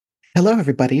Hello,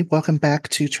 everybody. Welcome back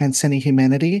to Transcending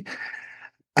Humanity.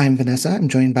 I'm Vanessa. I'm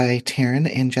joined by Taryn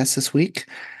and Jess this week.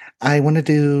 I wanted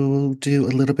to do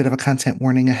a little bit of a content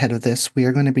warning ahead of this. We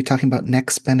are going to be talking about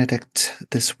next Benedict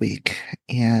this week.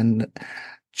 And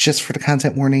just for the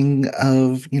content warning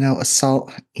of,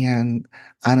 assault and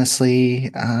honestly,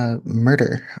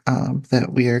 murder,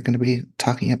 that we are going to be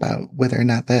talking about whether or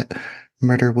not that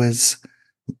murder was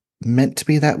meant to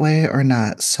be that way or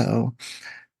not.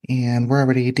 And we're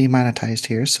already demonetized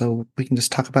here, so we can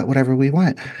just talk about whatever we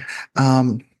want.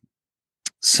 Um,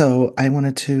 so I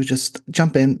wanted to just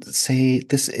jump in, say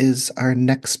this is our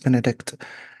next Benedict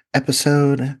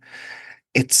episode.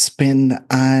 It's been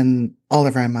on all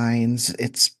of our minds.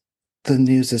 The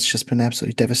news has just been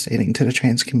absolutely devastating to the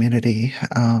trans community.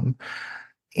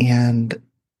 And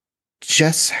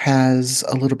Jess has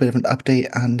a little bit of an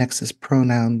update on Nexus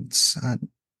pronouns.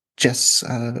 Jess,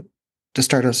 to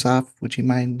start us off, would you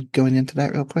mind going into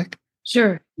that real quick?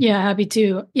 Sure. Yeah, happy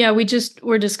to. Yeah, we just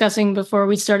were discussing before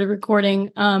we started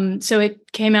recording. So it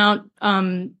came out,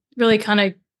 really kind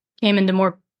of came into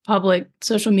more public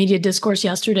social media discourse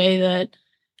yesterday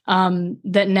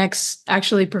that Nex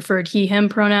actually preferred he, him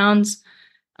pronouns.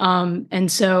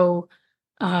 And so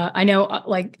I know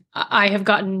like I have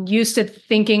gotten used to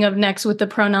thinking of Nex with the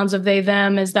pronouns of they,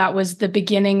 them, as that was the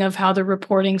beginning of how the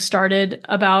reporting started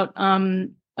about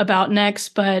Nex,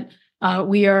 but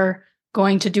we are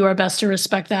going to do our best to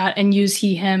respect that and use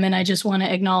he, him. And I just want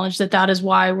to acknowledge that is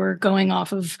why we're going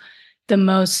off of the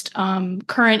most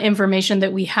current information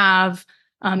that we have,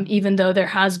 even though there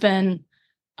has been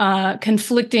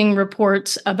conflicting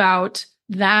reports about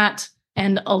that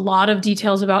and a lot of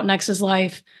details about Nex's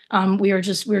life.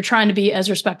 We're trying to be as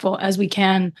respectful as we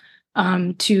can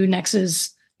to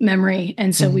Nex's memory.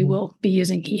 And so we will be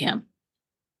using he, him.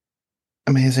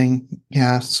 Amazing.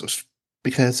 Yeah,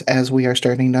 because as we are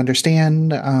starting to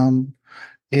understand,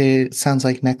 it sounds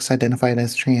like Nex identified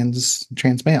as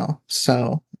trans male.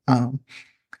 So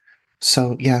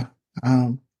yeah.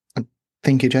 Um,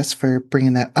 thank you, Jess, for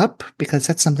bringing that up because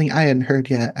that's something I hadn't heard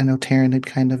yet. I know Taryn had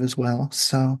kind of as well.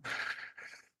 So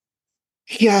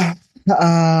yeah,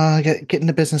 get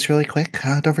into business really quick.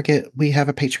 Don't forget we have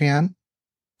a Patreon,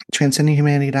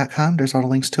 transcendinghumanity.com. There's all the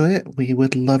links to it. We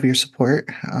would love your support.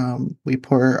 We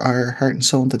pour our heart and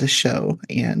soul into this show,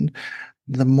 and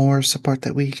the more support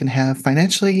that we can have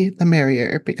financially, the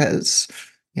merrier, because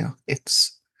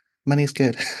it's money's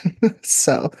good.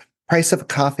 So, price of a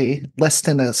coffee less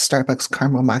than a Starbucks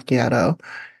caramel macchiato.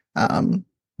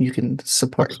 You can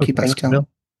support, keep us going.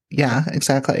 Yeah,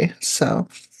 exactly. So,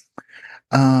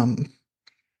 um,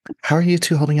 how are you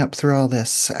two holding up through all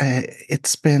this?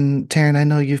 It's been, Taryn, I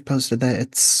know you've posted that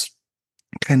it's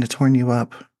kind of torn you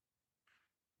up.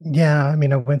 Yeah, I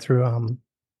mean, I went through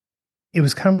it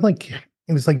was kind of like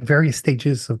it was like various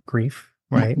stages of grief,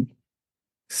 right?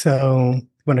 So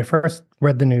when I first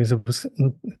read the news, it was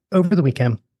over the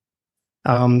weekend.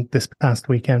 This past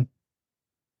weekend.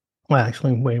 Well,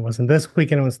 actually, wait, it wasn't this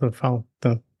weekend, it was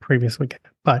the previous weekend.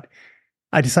 But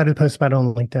I decided to post about it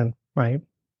on LinkedIn, right?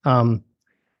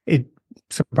 It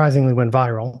surprisingly went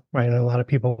viral, right? And a lot of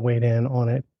people weighed in on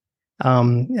it.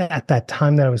 At that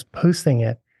time that I was posting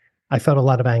it, I felt a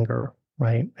lot of anger,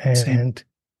 right? And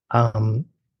I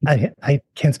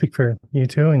can't speak for you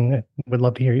two, and would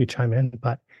love to hear you chime in.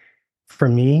 But for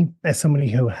me, as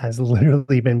somebody who has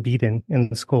literally been beaten in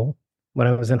the school when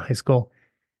I was in high school,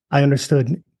 I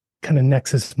understood kind of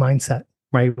Nexus mindset,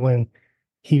 right? When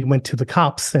he went to the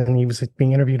cops and he was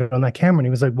being interviewed on that camera, and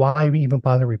he was like, "Why even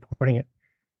bother reporting it?"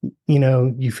 You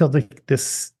know, you feel like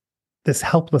this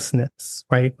helplessness,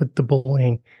 right, with the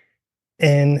bullying.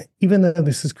 And even though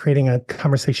this is creating a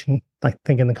conversation, I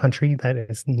think, in the country that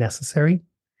is necessary,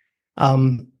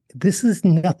 this is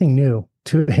nothing new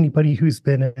to anybody who's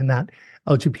been in that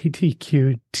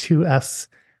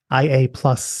LGBTQ2SIA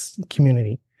plus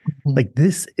community. Like,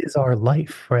 this is our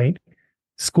life, right?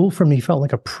 School for me felt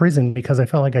like a prison because I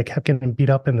felt like I kept getting beat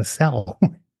up in the cell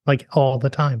like all the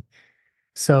time.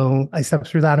 So I stepped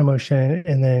through that emotion,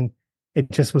 and then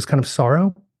it just was kind of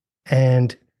sorrow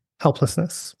and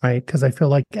helplessness, right? Because I feel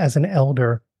like as an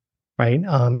elder, right,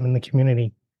 in the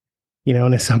community, you know,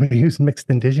 and as somebody who's mixed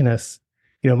indigenous,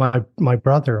 you know, my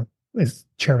brother is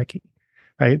Cherokee,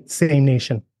 right? Same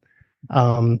nation,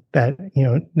 that, you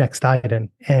know, next died in.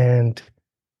 And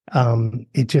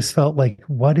it just felt like,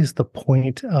 what is the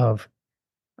point of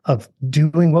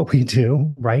doing what we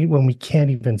do, right? When we can't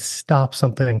even stop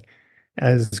something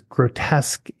as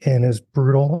grotesque and as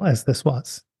brutal as this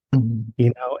was,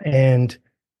 you know? And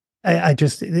I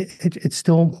just, it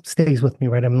still stays with me,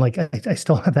 right? I'm like, I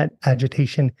still have that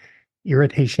agitation,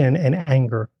 irritation, and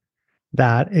anger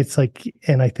that it's like,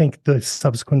 and I think the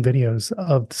subsequent videos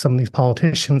of some of these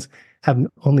politicians have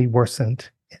only worsened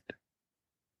it.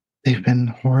 They've been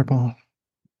horrible.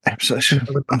 And I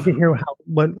would love to hear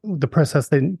what the process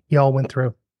that y'all went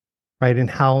through, right? And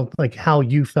how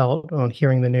you felt on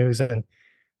hearing the news. And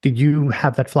did you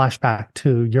have that flashback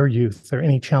to your youth or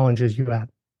any challenges you had?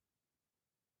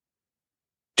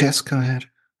 Jess, go ahead.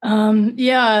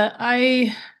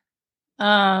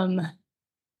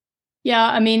 Yeah,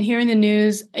 I mean, hearing the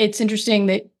news, it's interesting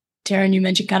that Taryn, you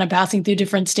mentioned kind of passing through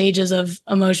different stages of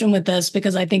emotion with this,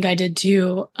 because I think I did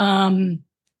too.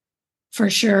 For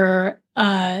sure.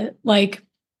 I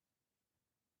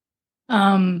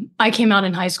came out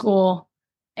in high school,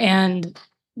 and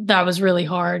that was really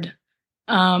hard.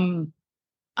 I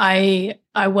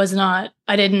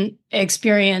didn't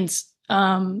experience,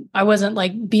 I wasn't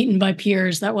like beaten by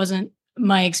peers. That wasn't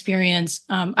my experience.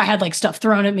 I had like stuff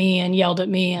thrown at me and yelled at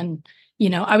me, and,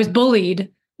 I was bullied,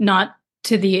 not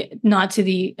to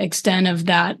the extent of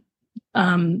that,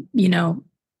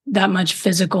 that much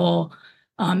physical,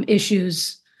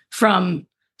 issues from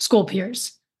school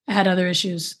peers. I had other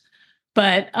issues,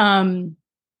 but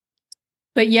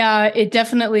yeah, it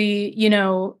definitely,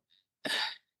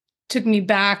 took me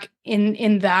back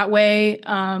in that way.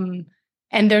 And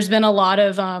there's been a lot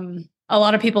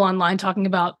of people online talking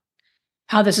about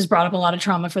how this has brought up a lot of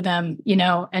trauma for them,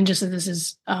 and just that this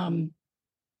has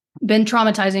been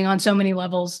traumatizing on so many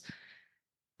levels.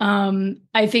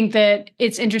 I think that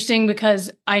it's interesting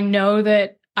because I know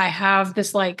that I have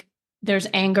this, like, there's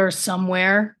anger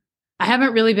somewhere. I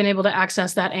haven't really been able to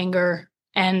access that anger.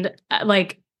 And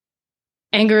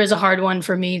anger is a hard one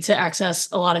for me to access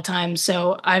a lot of times.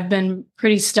 So I've been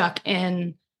pretty stuck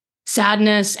in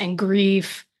sadness and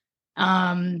grief,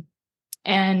 and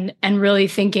really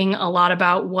thinking a lot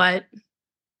about what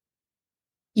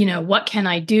can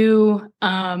I do?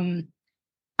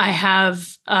 I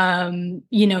have,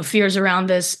 fears around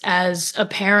this as a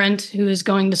parent who is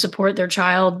going to support their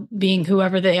child being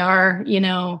whoever they are,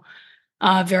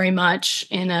 very much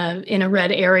in a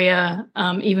red area,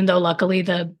 even though luckily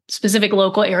the specific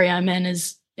local area I'm in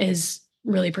is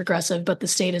really progressive, but the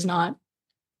state is not.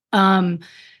 And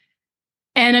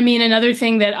I mean, another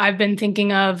thing that I've been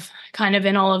thinking of kind of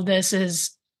in all of this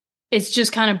is it's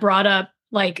just kind of brought up,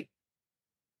 like,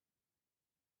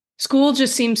 school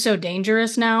just seems so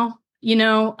dangerous now.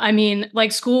 I mean,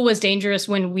 like, school was dangerous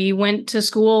when we went to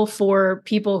school for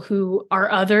people who are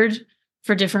othered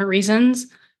for different reasons.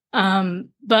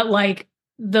 But like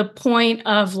the point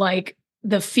of like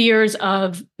the fears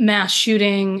of mass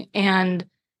shooting and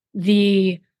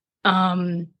the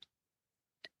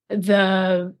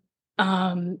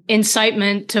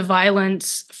incitement to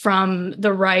violence from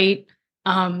the right,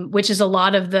 which is a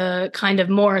lot of the kind of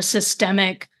more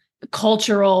systemic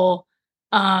cultural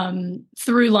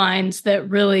through lines that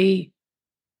really,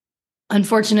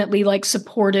 unfortunately, like,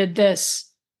 supported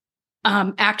this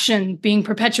action being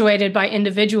perpetuated by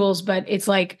individuals. But it's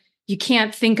like, you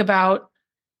can't think about,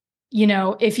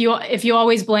 if you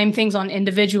always blame things on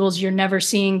individuals, you're never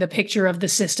seeing the picture of the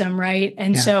system, right?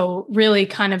 And so really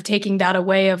kind of taking that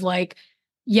away of like,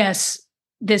 yes,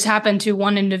 this happened to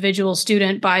one individual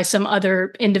student by some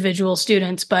other individual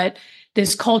students, but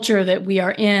this culture that we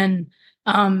are in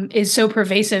is so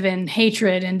pervasive in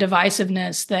hatred and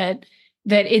divisiveness that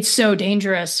it's so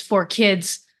dangerous for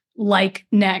kids like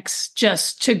Nex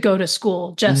just to go to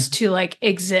school, just to like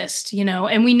exist,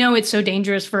 and we know it's so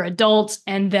dangerous for adults.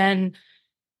 And then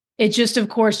it just, of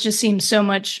course, just seems so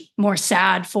much more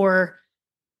sad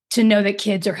to know that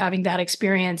kids are having that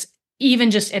experience, even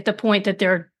just at the point that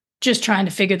they're just trying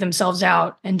to figure themselves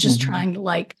out and just trying to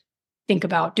like think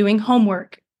about doing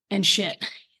homework and shit,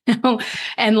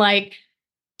 and like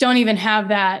don't even have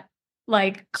that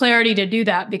like clarity to do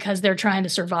that because they're trying to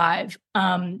survive.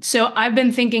 So I've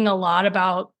been thinking a lot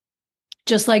about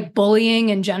just like bullying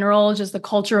in general, just the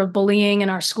culture of bullying in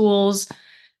our schools.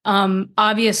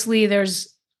 Obviously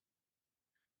there's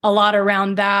a lot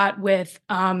around that with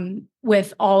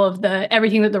all of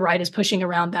everything that the right is pushing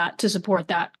around that to support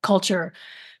that culture.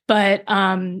 But,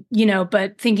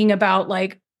 but thinking about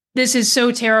like, this is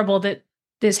so terrible that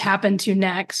this happened to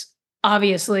Nex,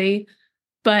 obviously,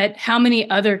 but how many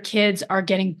other kids are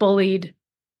getting bullied,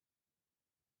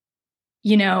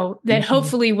 that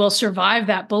hopefully will survive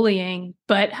that bullying,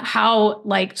 but how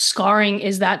like scarring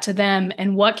is that to them?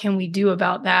 And what can we do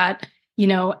about that,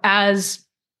 as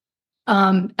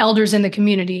elders in the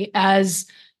community, as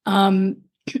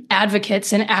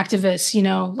advocates and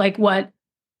activists, like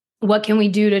what can we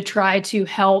do to try to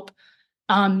help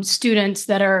students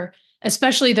that are,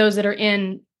 especially those that are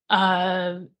in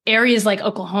areas like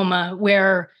Oklahoma,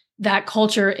 where that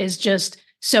culture is just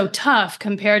so tough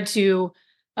compared to,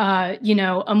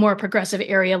 a more progressive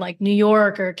area like New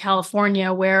York or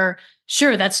California, where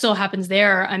sure, that still happens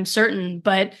there, I'm certain,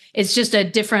 but it's just a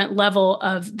different level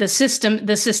of the system.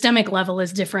 The systemic level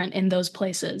is different in those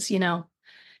places,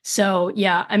 So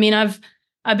yeah, I mean, I've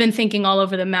been thinking all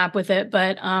over the map with it,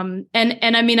 but and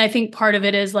I mean, I think part of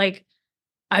it is like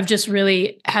I've just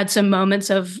really had some moments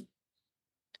of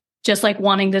just like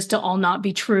wanting this to all not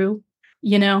be true,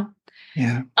 Yeah.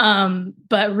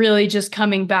 But really just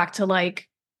coming back to like,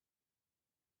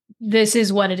 this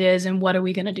is what it is, and what are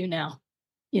we going to do now?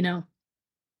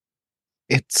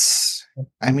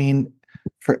 I mean,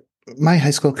 for my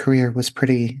high school career was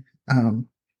pretty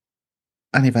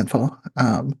uneventful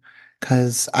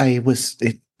because I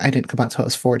didn't come out till I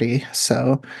was 40.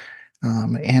 So,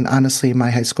 and honestly,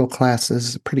 my high school class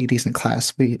is a pretty decent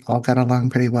class. We all got along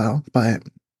pretty well, but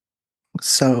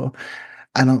so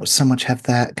I don't so much have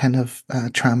that kind of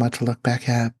trauma to look back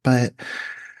at. But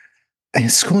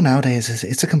school nowadays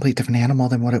it's a complete different animal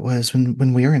than what it was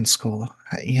when we were in school.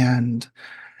 And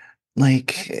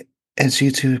like as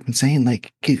you two have been saying,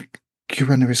 like you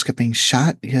run the risk of being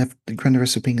shot, you run the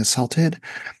risk of being assaulted.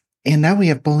 And now we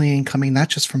have bullying coming not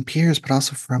just from peers, but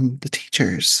also from the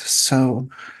teachers. So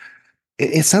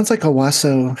it sounds like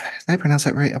Owasso, did I pronounce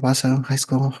that right? Owasso High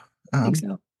School. I think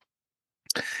so.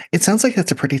 It sounds like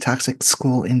it's a pretty toxic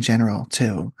school in general,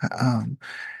 too.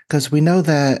 Because we know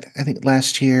that I think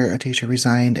last year a teacher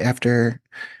resigned after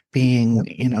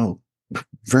being,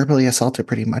 verbally assaulted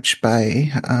pretty much by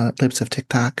libs of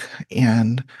TikTok.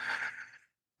 And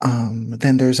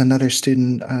then there's another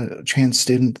student, trans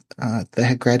student that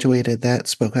had graduated that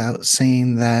spoke out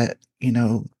saying that,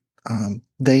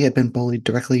 they had been bullied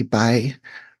directly by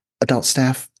adult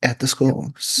staff at the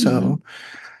school. So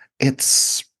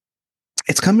it's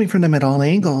coming from them at all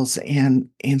angles. And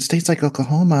in states like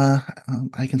Oklahoma,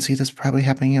 I can see this probably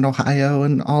happening in Ohio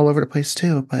and all over the place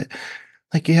too. But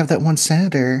like you have that one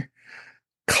senator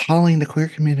calling the queer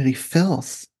community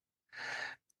filth.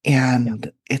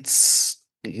 And it's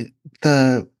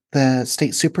the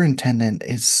state superintendent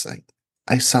is like,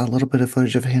 I saw a little bit of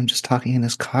footage of him just talking in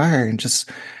his car and just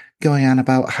going on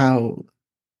about how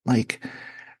like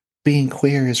being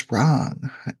queer is wrong.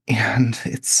 And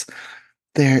it's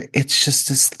just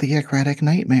this theocratic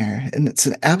nightmare, and it's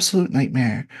an absolute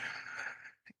nightmare.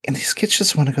 And these kids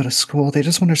just want to go to school. They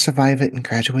just want to survive it and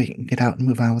graduate and get out and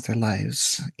move on with their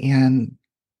lives. And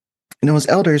as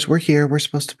elders, we're here. We're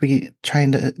supposed to be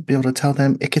trying to be able to tell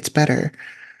them it gets better.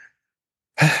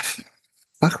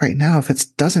 Fuck right now. If it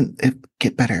doesn't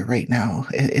get better right now,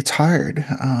 it's hard.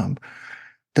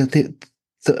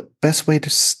 The best way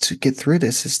to get through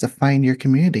this is to find your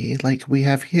community like we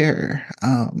have here.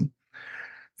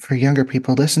 For younger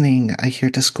people listening, I hear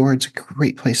Discord's a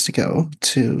great place to go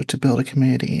to build a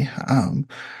community.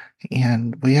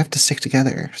 And we have to stick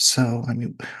together. So, I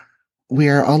mean, we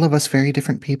are all of us very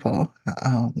different people.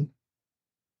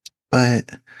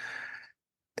 But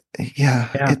yeah,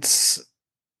 it's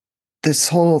this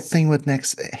whole thing with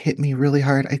Next hit me really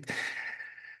hard.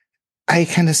 I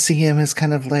kind of see him as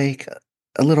kind of like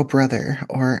a little brother,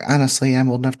 or honestly, I'm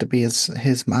old enough to be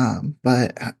his mom,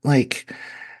 but like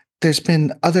there's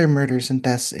been other murders and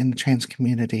deaths in the trans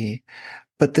community,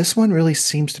 but this one really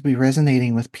seems to be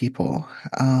resonating with people.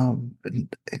 I'm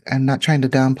not trying to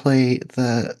downplay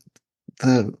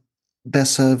the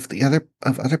best of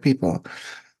other people,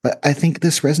 but I think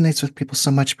this resonates with people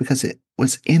so much because it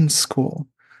was in school.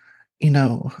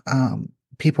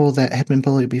 People that had been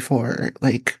bullied before,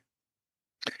 like,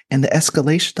 and the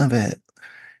escalation of it.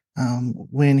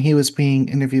 When he was being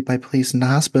interviewed by police in the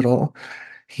hospital,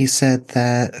 he said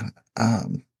that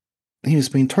he was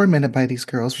being tormented by these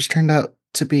girls, which turned out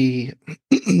to be,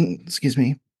 excuse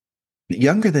me,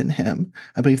 younger than him.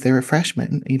 I believe they were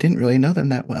freshmen. He didn't really know them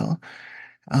that well.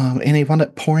 And he wound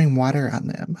up pouring water on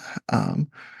them.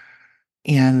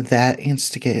 And that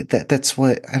instigated that's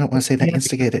what I don't want to say that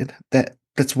instigated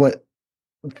that's what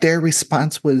their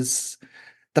response was.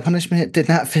 The punishment did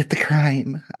not fit the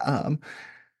crime.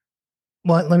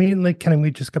 Well, can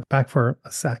we just go back for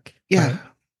a sec? Yeah. Right?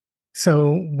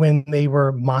 So when they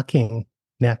were mocking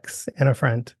Next and a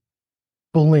friend,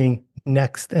 bullying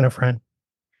Next and a friend,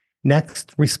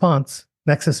 Next's response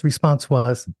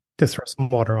was to throw some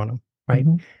water on them, right?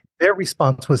 Mm-hmm. Their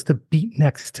response was to beat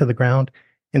Next to the ground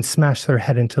and smash their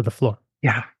head into the floor.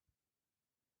 Yeah.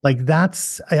 Like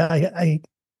that's, and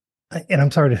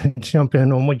I'm sorry to jump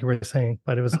in on what you were saying,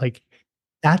 but it was like,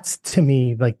 that's to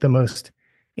me, like the most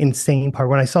insane part.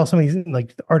 When I saw some of these,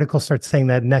 like the articles start saying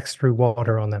that Next threw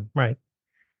water on them, right?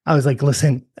 I was like,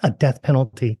 listen, a death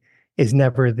penalty is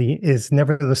never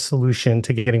the solution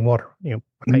to getting water.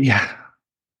 Right? Yeah.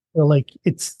 So, like,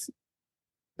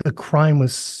 the crime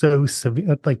was so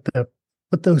severe. Like,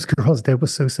 what those girls did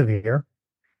was so severe.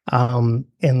 And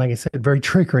like I said, very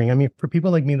triggering. I mean, for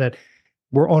people like me that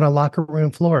were on a locker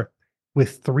room floor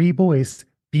with three boys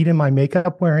beating my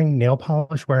makeup wearing, nail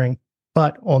polish wearing,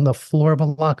 but on the floor of a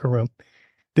locker room,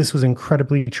 this was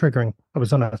incredibly triggering. I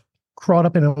was crawled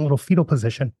up in a little fetal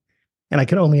position, and I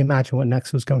could only imagine what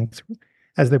Nex was going through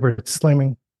as they were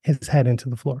slamming his head into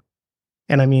the floor.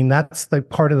 And I mean, that's like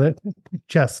part of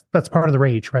that's part of the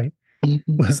rage, right? Mhm.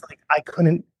 Was like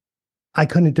I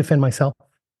couldn't defend myself.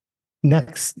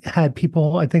 Next had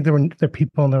people, I think there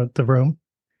people in the room,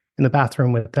 in the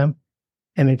bathroom with them.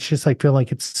 And it's just like, feel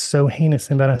like it's so heinous.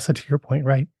 And Vanessa, to your point,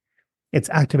 right? It's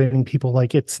activating people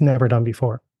like it's never done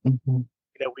before. Mhm.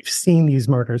 We've seen these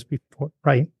murders before,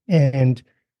 right? And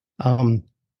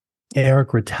they are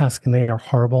grotesque and they are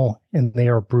horrible and they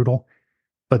are brutal.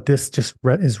 But this just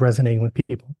is resonating with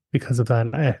people because of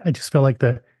that. I just feel like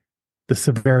the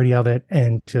severity of it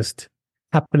and just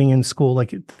happening in school,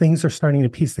 like things are starting to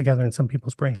piece together in some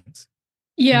people's brains.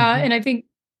 Yeah, Mhm. and I think,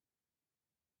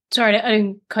 sorry, I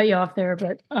didn't cut you off there,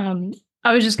 but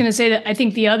I was just going to say that I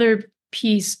think the other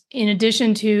piece, in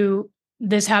addition to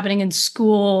this happening in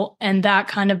school and that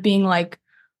kind of being like,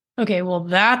 okay, well,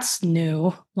 that's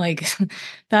new. Like,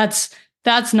 that's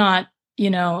not,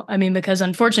 I mean, because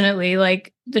unfortunately,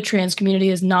 like the trans community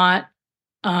is not,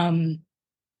 unfamiliar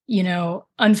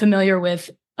with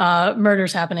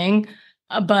murders happening,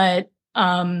 but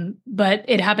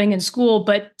it happening in school,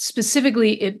 but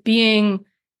specifically it being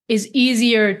is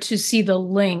easier to see the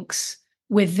links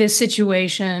with this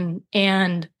situation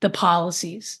and the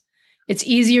policies. It's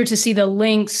easier to see the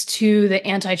links to the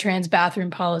anti-trans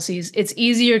bathroom policies. It's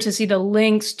easier to see the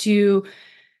links to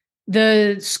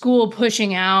the school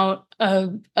pushing out a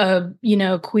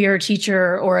queer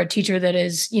teacher or a teacher that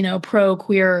is pro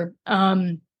queer,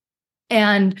 and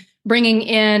bringing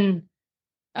in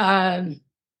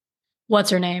what's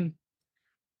her name,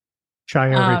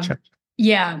 Shia Rachel.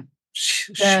 yeah,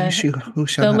 Who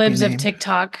shall the not be Libs of named?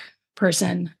 TikTok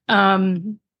person.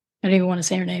 I don't even want to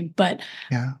say her name, but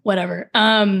Yeah. whatever.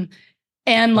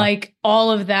 And like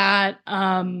all of that,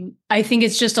 I think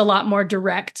it's just a lot more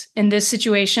direct in this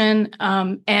situation.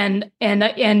 And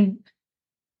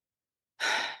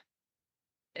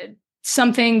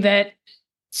something that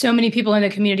so many people in the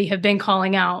community have been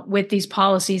calling out with these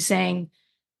policies, saying,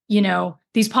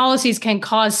 these policies can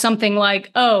cause something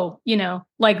like,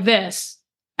 like this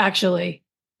actually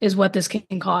is what this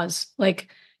can cause. Like,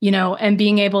 and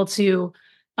being able to,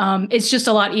 it's just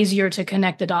a lot easier to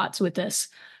connect the dots with this.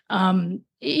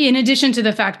 In addition to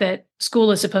the fact that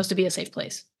school is supposed to be a safe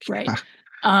place, right? Sure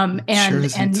And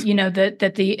isn't.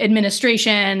 that the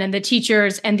administration and the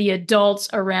teachers and the adults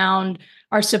around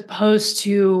are supposed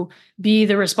to be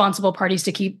the responsible parties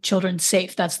to keep children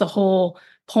safe. That's the whole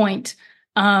point.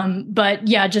 But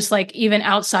yeah, just like even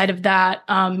outside of that,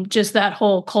 just that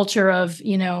whole culture of,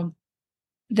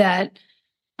 that,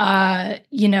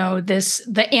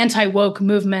 the anti-woke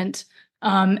movement.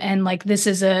 And like, this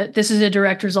is a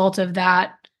direct result of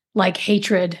that, like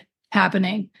hatred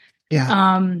happening.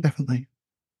 Yeah, definitely.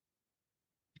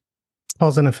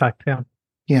 Cause and effect. Yeah.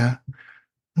 Yeah.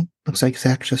 Looks like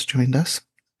Zach just joined us.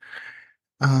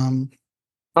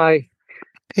 Hi.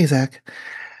 Hey, Zach.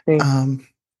 Hey.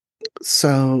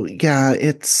 So yeah,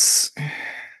 it's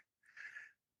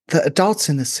the adults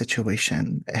in this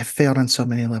situation have failed on so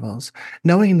many levels.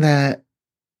 Knowing that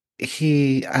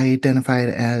he identified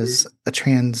as a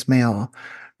trans male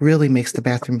really makes the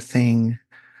bathroom thing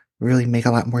really make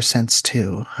a lot more sense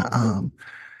too.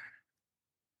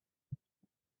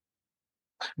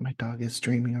 My dog is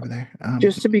dreaming over there.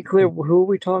 Just to be clear, who are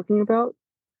we talking about?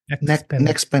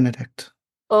 Next Benedict.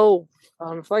 Oh,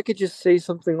 if I could just say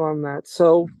something on that.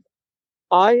 So,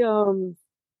 I'm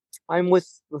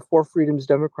with the Four Freedoms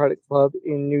Democratic Club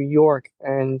in New York,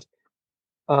 and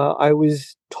I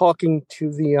was talking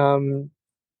to the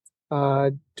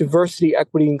Diversity,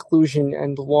 Equity, Inclusion,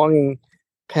 and Belonging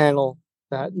panel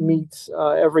that meets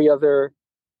every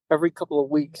couple of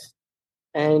weeks,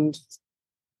 and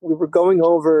we were going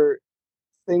over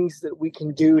things that we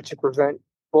can do to prevent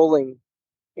bullying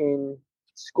in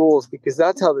schools, because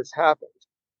that's how this happened.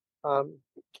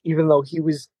 Even though he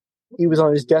was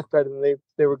on his deathbed and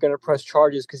they were going to press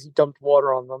charges because he dumped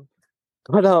water on them.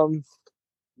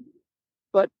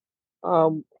 But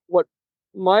what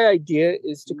my idea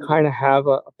is to kind of have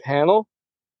a panel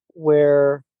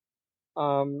where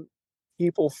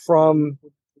people from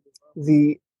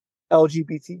the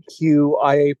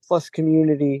LGBTQIA plus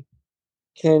community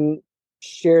can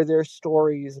share their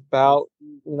stories about,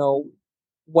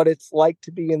 what it's like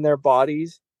to be in their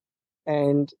bodies.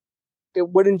 And it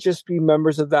wouldn't just be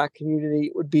members of that community,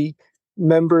 it would be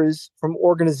members from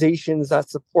organizations that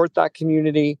support that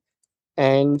community.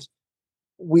 And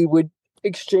we would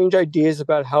exchange ideas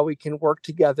about how we can work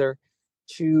together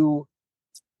to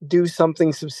do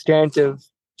something substantive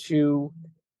to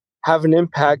have an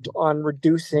impact on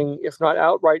reducing, if not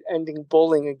outright ending,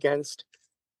 bullying against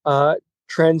uh,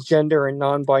 transgender and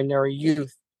non-binary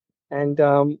youth. And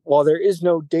while there is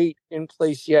no date in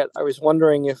place yet, I was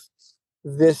wondering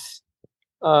this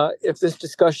if this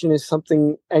discussion is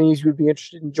something any of you would be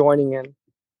interested in joining in.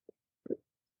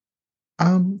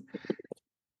 Um,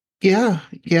 yeah.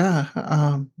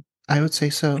 I would say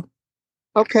so.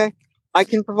 Okay, I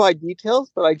can provide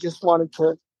details, but I just wanted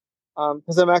to,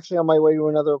 because I'm actually on my way to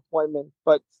another appointment,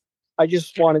 but I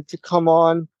just wanted to come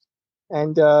on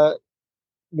and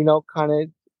kind of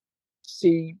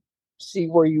see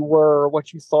where you were or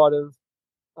what you thought of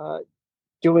uh,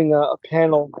 doing a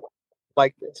panel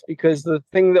like this, because the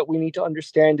thing that we need to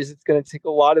understand is it's going to take a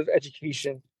lot of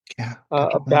education Yeah,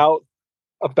 definitely.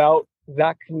 about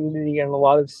that community and a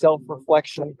lot of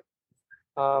self-reflection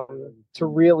to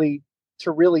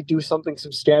really do something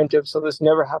substantive so this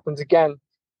never happens again,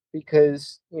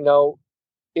 because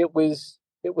it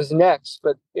was next,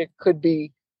 but it could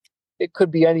be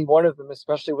any one of them,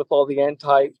 especially with all the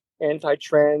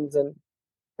anti-trans and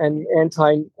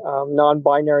anti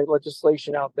non-binary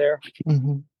legislation out there.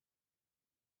 Hmm.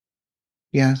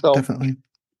 Yeah, So, definitely.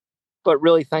 but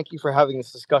really, thank you for having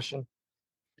this discussion.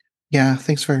 Yeah,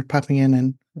 thanks for popping in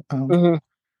and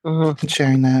Mm-hmm. Mm-hmm.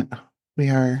 sharing that. We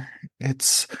are,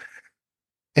 it's,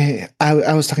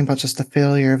 I was talking about just the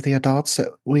failure of the adults that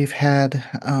we've had,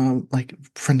 like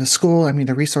from the school. I mean,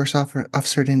 the resource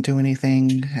officer didn't do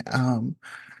anything,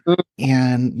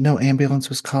 and no ambulance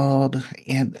was called.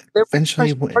 And They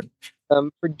eventually, pressed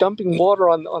for dumping water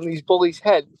on these bullies'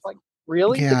 heads. Like,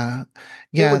 really? yeah,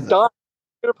 They yeah, would die.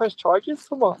 You're gonna press charges?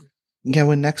 Come on. yeah.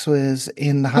 When Nex was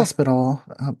in the hospital,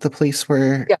 the police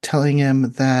were Yeah. telling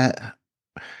him that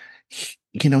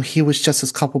he was just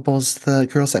as culpable as the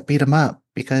girls that beat him up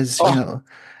because, Oh,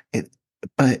 it,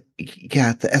 but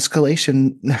yeah, the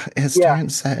escalation, as yeah.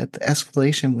 Terrence said, the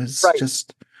escalation was Right.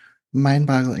 just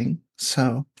mind-boggling.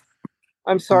 So,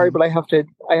 I'm sorry, but um,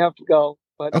 I have to go.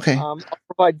 But okay. I'll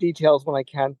provide details when I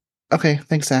can. Okay.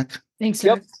 Thanks, Zach. Thanks,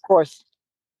 Yep, Zach. of course.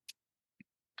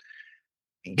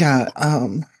 Yeah.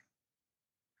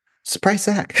 Surprise,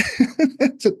 Zach.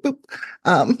 Just boop.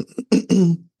 Um,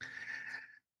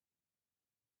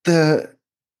 the,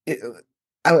 it,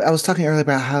 I was talking earlier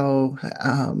about how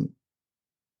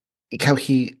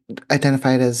he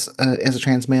identified as a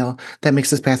trans male. That makes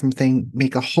this bathroom thing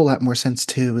make a whole lot more sense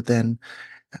too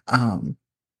um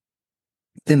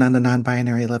than on the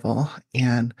non-binary level.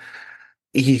 And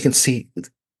you can see,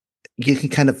 you can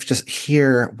kind of just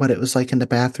hear what it was like in the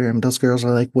bathroom. Those girls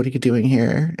are like, "What are you doing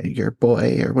here? You're a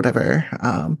boy," or whatever.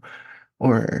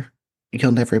 Or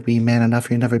 "You'll never be man enough,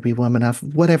 you'll never be woman enough,"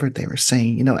 whatever they were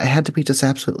saying. It had to be just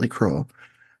absolutely cruel.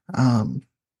 Um,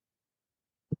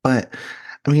 but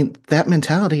I mean, that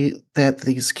mentality that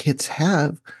these kids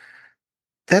have,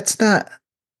 that's not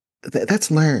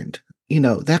that's learned.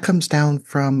 That comes down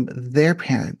from their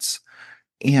parents.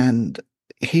 And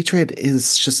hatred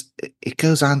is just, it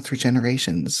goes on through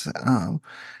generations.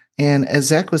 And as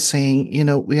Zach was saying,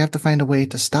 we have to find a way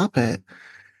to stop it.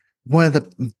 One of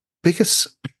the biggest,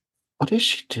 what is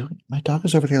she doing? My dog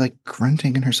is over there like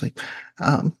grunting in her sleep.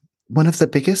 One of the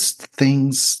biggest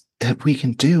things that we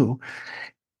can do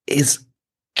is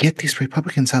get these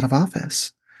Republicans out of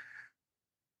office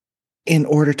in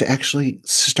order to actually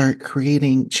start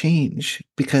creating change,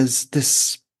 because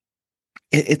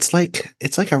it's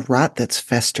like a rot that's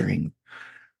festering,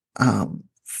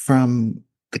 from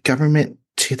the government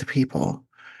to the people,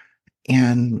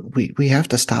 and we have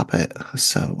to stop it.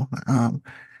 So,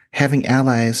 having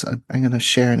allies, I'm going to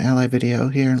share an ally video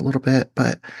here in a little bit,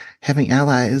 but having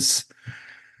allies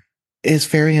is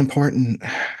very important.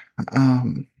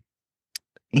 Um,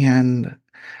 and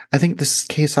I think this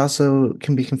case also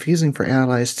can be confusing for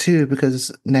allies too,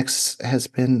 because Nex has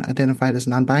been identified as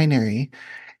non-binary,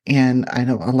 and I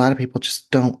know a lot of people just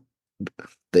don't.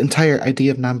 The entire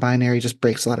idea of non-binary just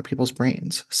breaks a lot of people's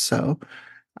brains. So,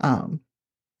 um,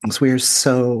 because we're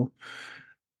so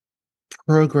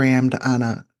programmed on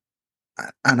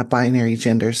a binary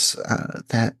genders,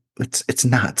 that it's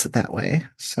not that way.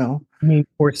 So, I mean,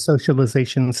 for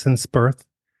socialization since birth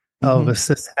of a mhm,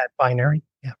 cishet binary.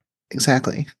 Yeah.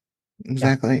 exactly, Yeah.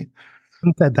 exactly.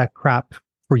 I've said that crap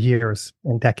for years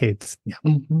and decades. Yeah.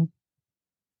 Hmm.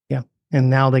 Yeah. And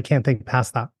now they can't think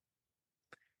past that.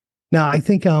 Now, I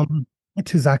think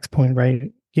to Zach's point,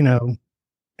 right?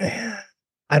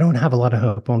 I don't have a lot of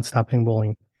hope on stopping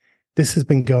bullying. This has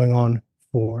been going on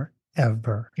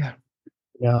forever. Yeah.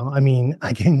 I mean,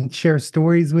 I can share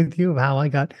stories with you of how I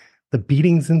got the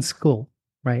beatings in school,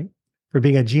 right? For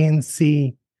being a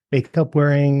GNC makeup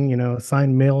wearing,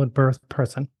 assigned male at birth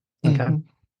person. Okay.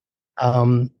 Mhm.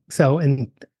 And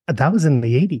that was in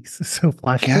the 80s. So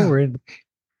flash Yeah. forward,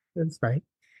 that's right.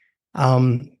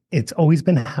 It's always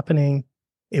been happening.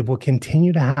 It will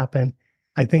continue to happen.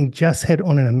 I think Jess hit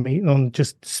on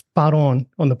just spot on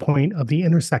the point of the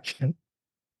intersection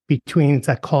between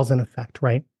that cause and effect,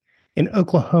 right? In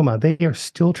Oklahoma, they are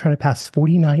still trying to pass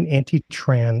 49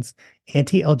 anti-trans,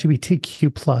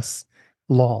 anti-LGBTQ plus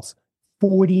laws,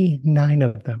 49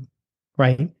 of them,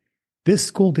 right? This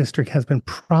school district has been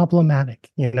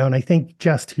problematic, and I think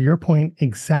just to your point,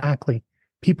 exactly,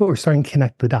 people are starting to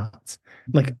connect the dots.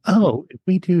 Like, oh, if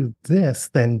we do this,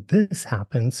 then this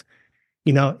happens.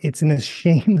 It's a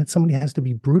shame that somebody has to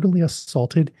be brutally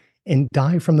assaulted and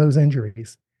die from those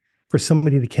injuries for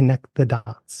somebody to connect the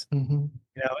dots. Mhm.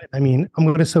 I mean, I'm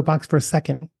going to soapbox for a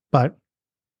second, but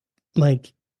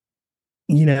like,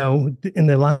 in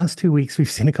the last 2 weeks, we've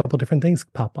seen a couple different things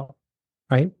pop up,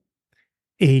 right?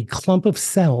 A clump of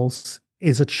cells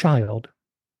is a child,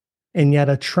 and yet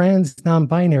a trans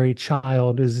non-binary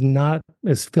child is not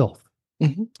as filth.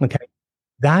 Mhm. Okay.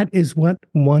 That is what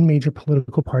one major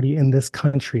political party in this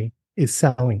country is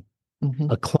selling.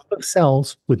 Mhm. A clump of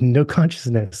cells with no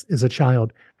consciousness is a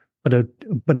child, but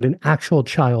an actual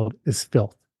child is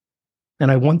filth.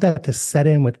 And I want that to set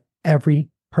in with every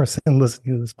person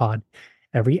listening to this pod,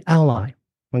 every ally.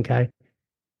 Okay.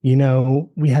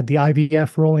 We had the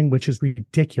IVF ruling, which is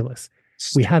ridiculous.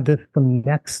 We had this from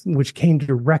next, which came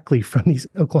directly from these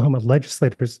Oklahoma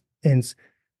legislators and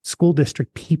school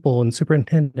district people and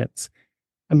superintendents.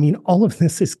 I mean, all of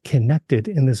this is connected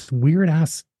in this weird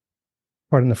ass,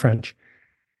 pardon the French,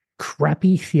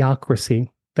 crappy theocracy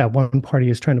that one party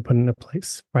is trying to put into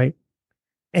place, right?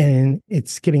 And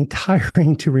it's getting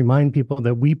tiring to remind people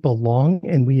that we belong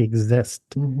and we exist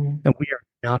Mhm. and we are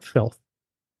not filth,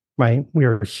 right? We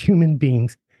are human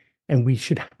beings and we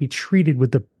should be treated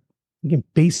with the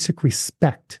basic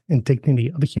respect and dignity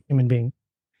of a human being.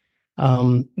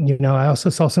 I also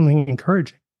saw something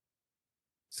encouraging.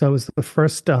 So it was the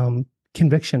first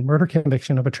murder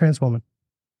conviction of a trans woman.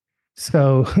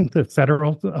 So the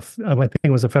I think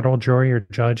it was a federal jury or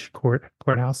judge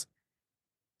courthouse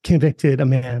convicted a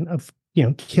man of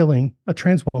killing a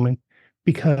trans woman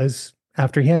because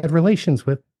after he had relations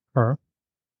with her,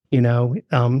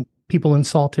 people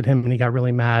insulted him and he got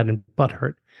really mad and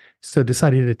butthurt, so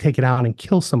decided to take it out and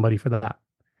kill somebody for that.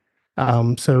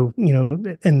 And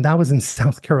that was in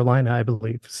South Carolina, I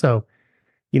believe. So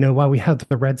while we have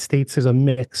the red states, there's a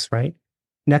mix, right?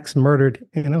 Next murdered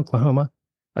in Oklahoma,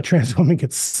 a trans woman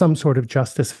gets some sort of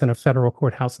justice in a federal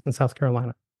courthouse in South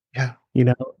Carolina. Yeah.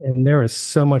 And there is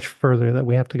so much further that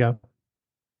we have to go,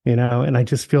 and I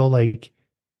just feel like,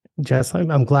 Jess,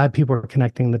 I'm glad people are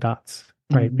connecting the dots,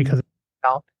 right? Mhm. Because it's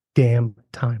about damn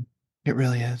time. It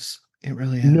really is. It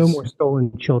really No is. more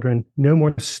stolen children, no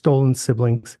more stolen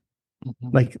siblings.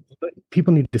 Mhm. Like,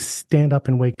 people need to stand up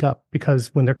and wake up,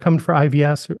 because when they're coming for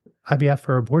IVF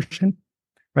or abortion,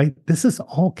 right? This is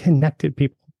all connected,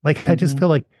 people. Like, I just Mhm. feel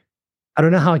like, I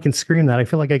don't know how I can scream that. I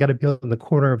feel like I got to be in the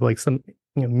corner of like some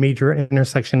major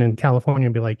intersection in California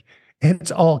and be like,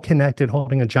 it's all connected,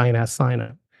 holding a giant ass sign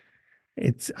up.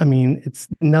 It's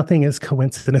nothing is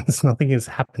coincidence, nothing is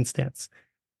happenstance.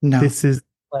 No, This is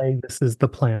the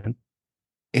plan.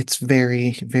 it's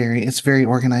very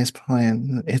organized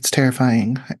plan. It's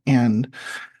terrifying. And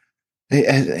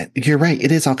you're right.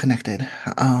 It is all connected.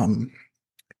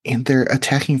 And they're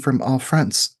attacking from all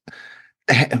fronts.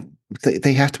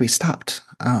 They have to be stopped.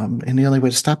 And the only way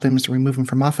to stop them is to remove them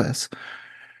from office.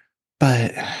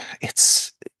 But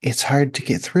it's hard to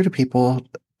get through to people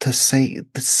to say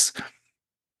this.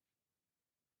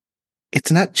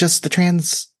 It's not just the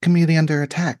trans community under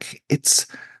attack. It's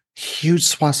huge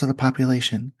swaths of the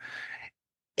population.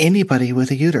 Anybody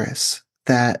with a uterus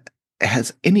that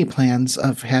has any plans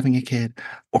of having a kid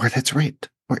or that's raped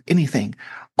or anything,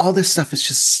 all this stuff is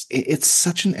just, it's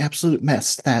such an absolute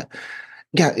mess that,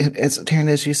 yeah, as Taryn,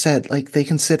 as you said, like they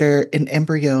consider an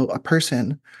embryo a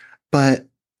person, but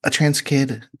a trans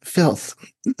kid filth.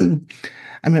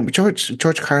 I mean,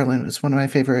 George Carlin is one of my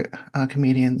favorite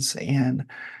comedians, and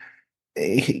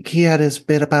he had his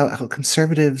bit about how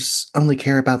conservatives only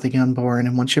care about the unborn,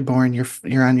 and once you're born,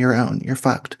 you're on your own, you're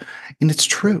fucked, and it's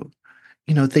true.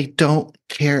 They don't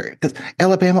care because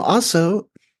Alabama also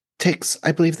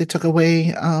I believe they took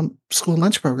away school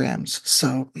lunch programs.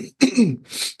 So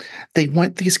they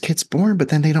want these kids born, but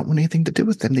then they don't want anything to do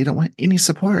with them. They don't want any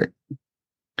support.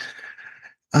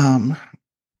 Um,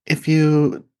 if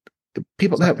you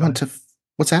people Sorry, that go want ahead. to,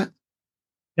 what's that?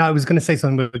 No, I was going to say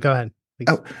something, but go ahead, please.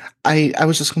 Oh, I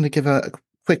was just going to give a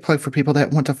quick plug for people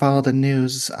that want to follow the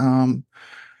news.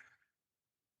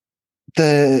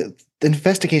 The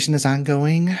investigation is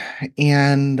ongoing,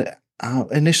 and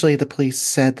initially the police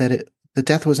said that the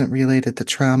death wasn't related to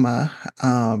trauma,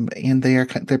 and they're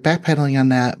backpedaling on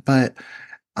that, but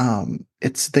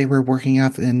it's they were working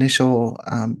off the initial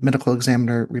medical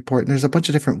examiner report, and there's a bunch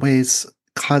of different ways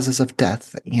causes of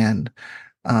death, and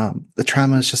the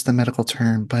trauma is just the medical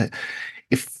term. But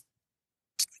if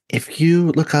if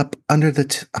you look up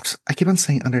I keep on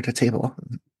saying under the table,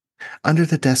 under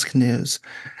the desk news,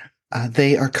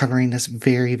 they are covering this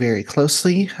very, very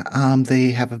closely.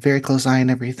 They have a very close eye on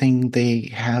everything.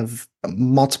 They have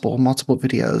multiple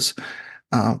videos,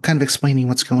 kind of explaining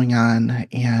what's going on,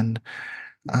 and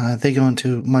they go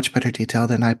into much better detail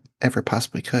than I ever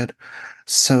possibly could.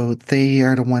 So they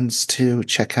are the ones to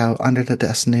check out under the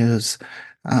desk news.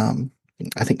 Um,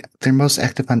 I think they're most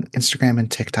active on Instagram and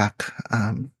TikTok.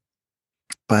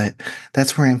 But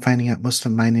that's where I'm finding out most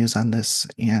of my news on this,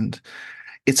 and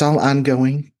it's all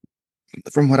ongoing.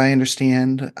 From what I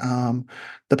understand,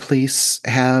 the police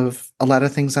have a lot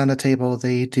of things on the table.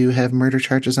 They do have murder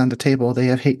charges on the table. They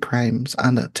have hate crimes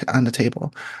on the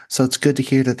table. So it's good to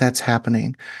hear that that's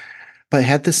happening. But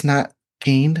had this not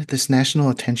gained this national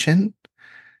attention,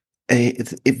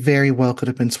 it very well could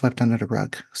have been swept under the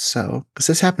rug. So, because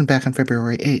this happened back on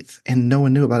February 8th, and no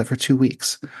one knew about it for 2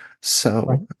 weeks.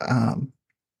 Right.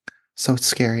 So it's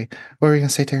scary. What were you gonna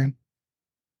say, Taryn?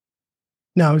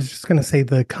 No, I was just going to say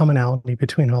the commonality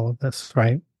between all of this,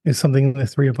 right, is something the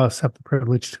three of us have the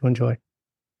privilege to enjoy,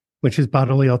 which is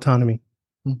bodily autonomy.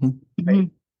 Mm-hmm.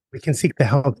 We can seek the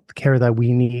health care that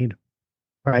we need,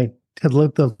 right, to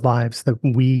live the lives that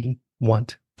we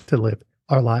want to live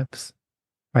our lives,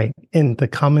 right? And the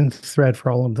common thread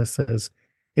for all of this is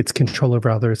it's control over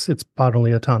others, it's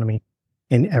bodily autonomy.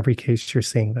 In every case, you're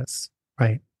seeing this,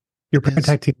 right? You're Yes.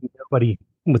 protecting nobody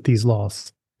with these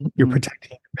laws. You're Mhm.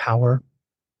 protecting your power,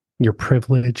 your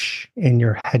privilege, and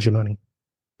your hegemony,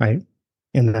 right?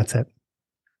 And that's it.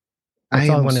 That's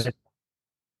I all I wanted to.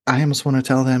 almost want to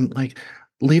tell them, like,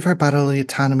 leave our bodily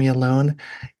autonomy alone.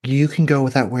 You can go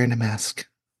without wearing a mask.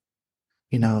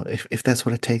 If that's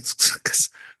what it takes, because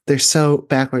they're so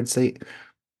backwards.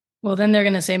 Well, then they're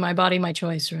going to say my body, my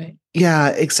choice, right? Yeah,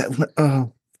 exactly.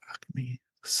 Oh, fuck me.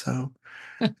 So,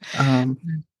 um,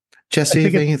 I Jesse,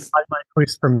 think it's my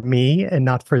choice for me and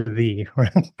not for thee,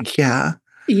 right? yeah,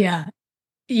 Yeah.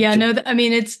 Yeah, no, I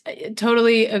mean, I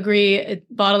totally agree.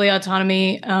 Bodily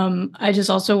autonomy. I just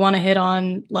also want to hit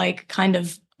on like kind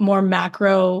of more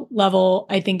macro level.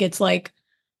 I think it's like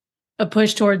a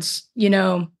push towards,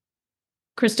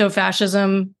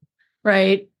 Christofascism,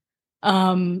 right?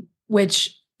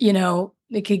 Which,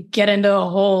 it could get into a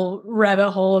whole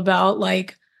rabbit hole about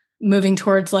like moving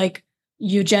towards like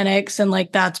eugenics and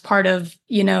like that's part of,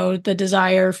 the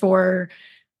desire for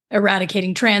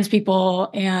eradicating trans people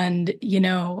and,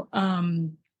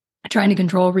 trying to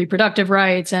control reproductive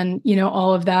rights and,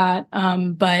 all of that.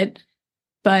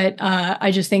 But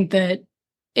I just think that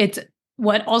it's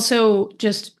what also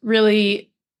just really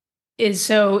is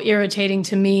so irritating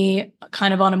to me,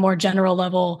 kind of on a more general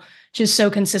level, just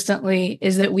so consistently,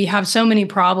 is that we have so many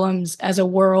problems as a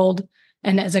world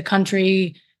and as a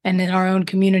country and in our own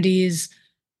communities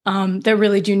that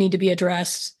really do need to be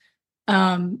addressed,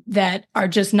 that are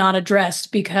just not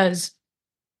addressed because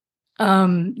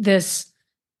the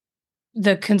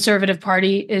Conservative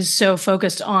Party is so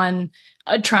focused on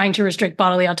trying to restrict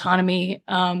bodily autonomy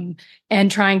and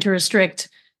trying to restrict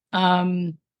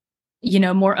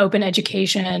more open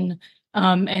education,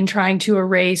 and trying to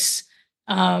erase,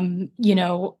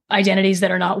 identities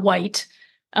that are not white,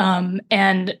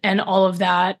 and all of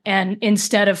that. And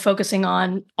instead of focusing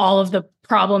on all of the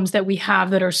problems that we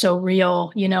have that are so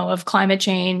real, of climate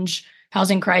change,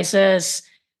 housing crisis,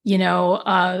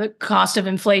 the cost of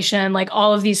inflation, like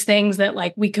all of these things that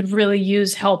like we could really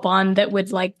use help on, that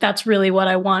would like, that's really what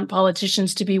I want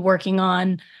politicians to be working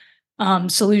on.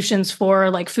 Solutions for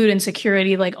like food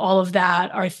insecurity, like all of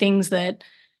that are things that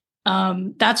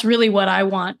that's really what I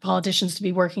want politicians to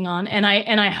be working on. And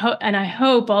I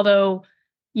hope, although,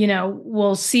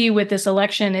 we'll see with this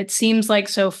election, it seems like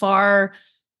so far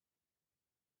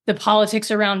the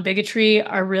politics around bigotry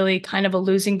are really kind of a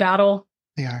losing battle.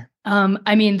 they are.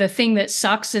 I mean, the thing that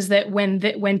sucks is that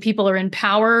when people are in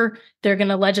power, they're going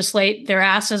to legislate their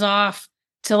asses off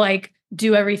to like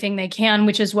do everything they can,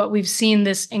 which is what we've seen,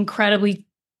 this incredibly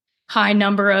high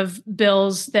number of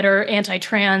bills that are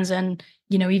anti-trans and,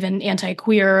 even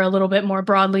anti-queer a little bit more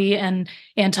broadly, and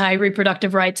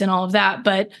anti-reproductive rights and all of that.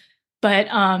 But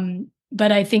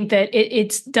I think that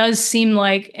it does seem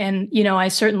like, and, I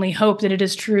certainly hope that it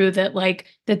is true that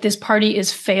that this party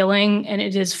is failing and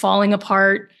it is falling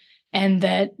apart, and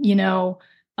that,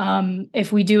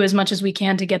 if we do as much as we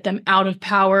can to get them out of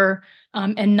power,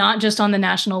 and not just on the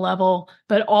national level,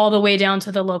 but all the way down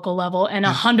to the local level, and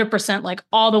 100%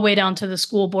 all the way down to the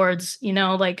school boards,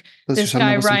 this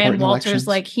guy, Ryan Walters,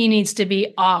 he needs to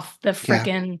be off the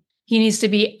frickin', he needs to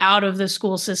be out of the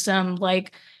school system.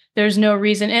 There's no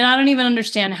reason. And I don't even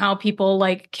understand how people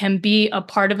can be a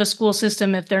part of a school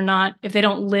system if they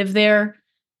don't live there,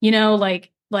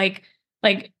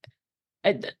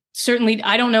 certainly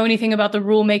I don't know anything about the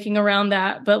rulemaking around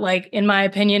that, but in my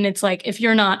opinion, it's if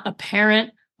you're not a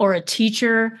parent or a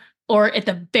teacher, or at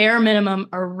the bare minimum,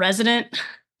 a resident,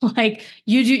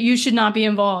 you should not be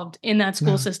involved in that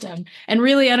school system. And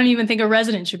really, I don't even think a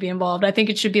resident should be involved. I think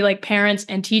it should be parents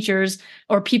and teachers,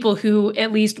 or people who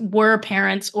at least were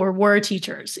parents or were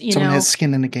teachers, Someone has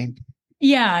skin in the game.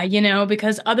 Yeah.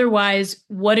 Because otherwise,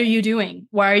 what are you doing?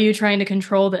 Why are you trying to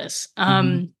control this?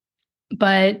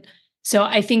 But so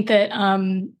I think that,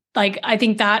 I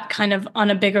think that kind of on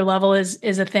a bigger level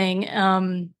is a thing.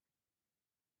 And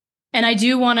I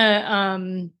do want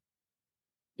to,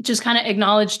 just kind of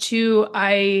acknowledge too,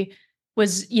 I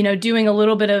was, doing a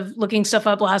little bit of looking stuff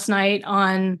up last night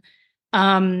on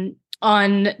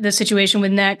the situation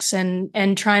with Nex,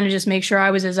 and trying to just make sure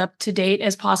I was as up to date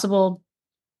as possible.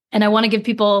 And I want to give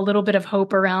people a little bit of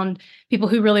hope around people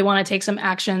who really want to take some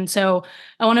action. So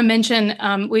I want to mention,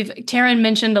 Taryn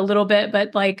mentioned a little bit,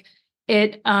 but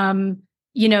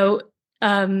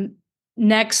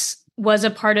Nex was a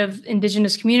part of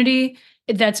Indigenous community.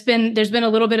 There's been a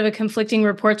little bit of a conflicting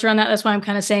reports around that. That's why I'm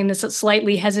kind of saying this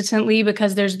slightly hesitantly,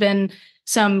 because there's been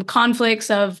some conflicts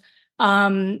of,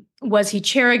 was he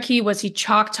Cherokee? Was he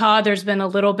Choctaw? There's been a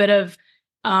little bit of,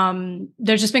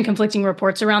 there's just been conflicting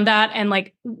reports around that. And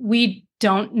we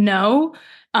don't know.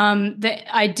 That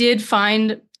I did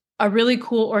find a really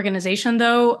cool organization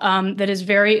though, that is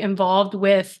very involved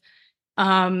with,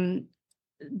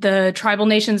 the tribal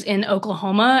nations in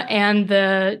Oklahoma and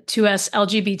the 2S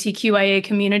LGBTQIA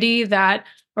community. That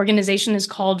organization is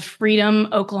called Freedom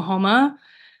Oklahoma,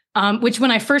 which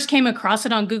when I first came across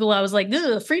it on Google, I was like,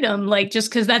 freedom, just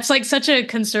because that's such a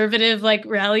conservative,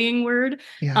 rallying word.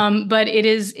 Yeah. But it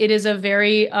is a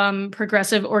very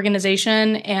progressive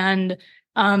organization. And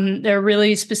they're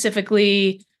really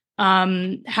specifically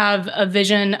have a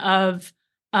vision of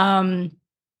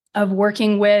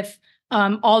working with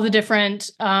all the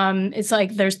different, it's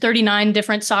there's 39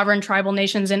 different sovereign tribal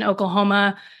nations in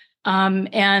Oklahoma,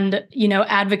 and,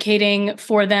 advocating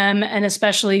for them, and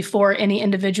especially for any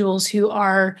individuals who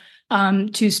are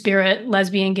two-spirit,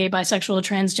 lesbian, gay, bisexual,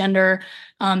 transgender.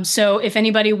 So if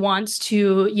anybody wants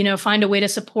to, find a way to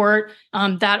support,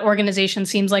 that organization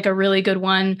seems like a really good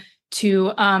one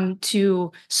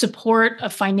to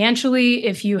support financially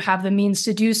if you have the means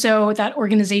to do so. That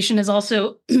organization is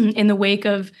also in the wake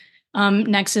of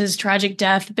Nex's tragic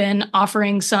death been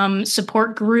offering some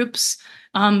support groups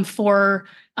for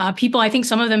people. I think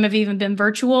some of them have even been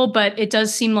virtual, but it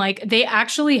does seem like they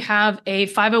actually have a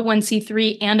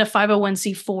 501c3 and a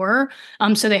 501c4.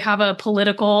 So they have a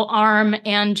political arm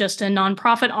and just a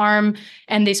nonprofit arm.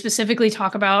 And they specifically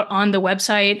talk about on the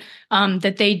website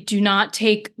that they do not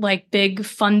take big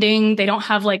funding. They don't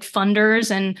have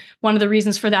funders. And one of the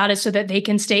reasons for that is so that they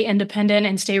can stay independent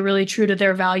and stay really true to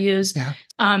their values. Yeah.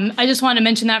 I just want to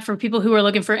mention that for people who are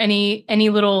looking for any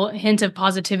little hint of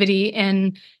positivity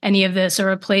in any of this,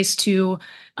 or a place to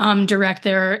direct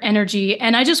their energy.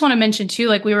 And I just want to mention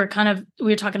too, we were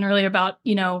talking earlier about,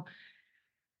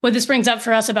 what this brings up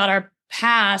for us about our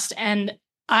past. And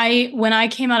when I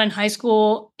came out in high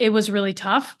school, it was really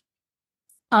tough.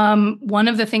 One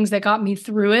of the things that got me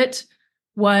through it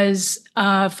was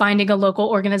finding a local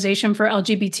organization for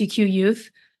LGBTQ youth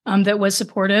that was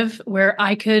supportive, where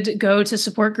I could go to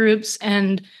support groups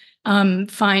and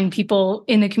find people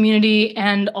in the community,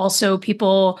 and also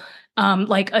people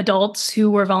adults who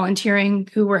were volunteering,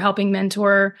 who were helping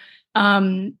mentor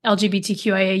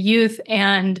LGBTQIA youth.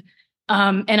 And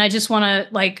I just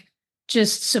want to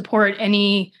just support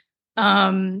any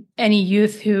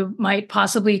youth who might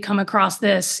possibly come across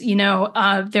this.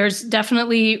 There's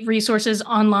definitely resources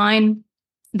online.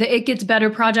 The It Gets Better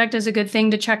project is a good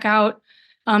thing to check out.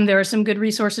 There are some good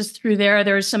resources through there.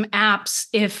 There's some apps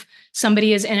if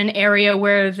somebody is in an area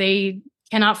where they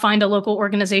cannot find a local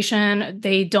organization.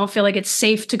 They don't feel like it's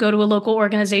safe to go to a local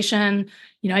organization.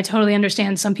 I totally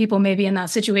understand some people may be in that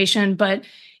situation, but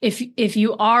if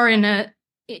you are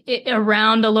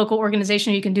around a local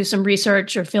organization, you can do some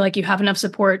research or feel like you have enough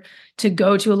support to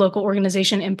go to a local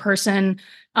organization in person.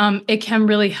 It can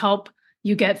really help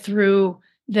you get through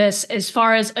this, as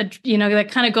far as,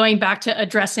 like kind of going back to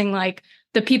addressing like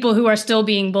the people who are still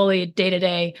being bullied day to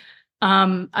day.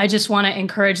 I just want to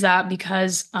encourage that,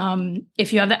 because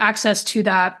if you have the access to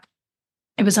that,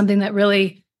 it was something that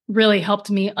really, really helped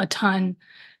me a ton.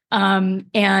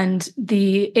 And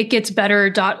the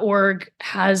itgetsbetter.org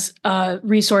has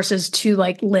resources to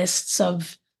like lists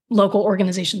of local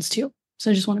organizations too.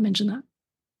 So I just want to mention that.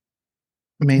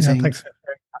 Amazing. Yeah, thanks.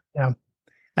 Yeah.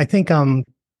 I think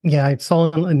I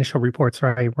saw initial reports,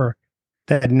 right, where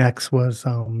that next was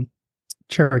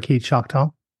Cherokee Choctaw.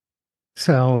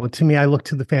 So to me, I look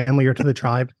to the family or to the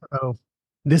tribe. So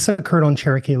this occurred on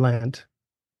Cherokee land.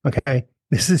 Okay.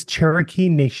 This is Cherokee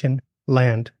Nation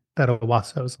land that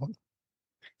Owasso is on.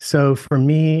 So for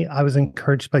me, I was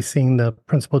encouraged by seeing the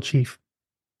principal chief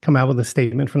come out with a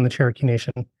statement from the Cherokee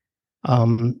Nation.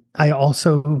 I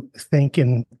also think,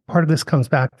 and part of this comes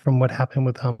back from what happened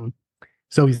with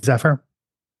Zoe Zephyr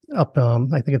up,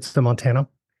 I think it's the Montana.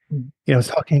 I was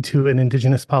talking to an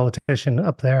indigenous politician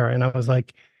up there, and I was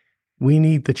like, we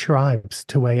need the tribes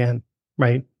to weigh in,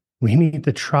 right? We need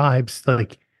the tribes.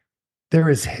 Like, there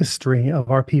is history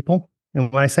of our people.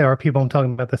 And when I say our people, I'm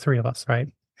talking about the three of us, right?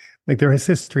 Like, there is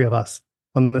history of us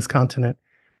on this continent.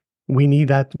 We need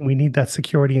that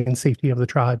security and safety of the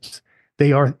tribes.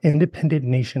 They are independent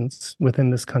nations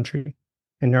within this country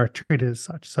and are treated as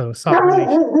such. So sovereign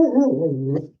nation.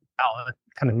 Oh, that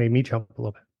kind of made me jump a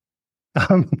little bit.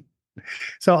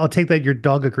 So I'll take that your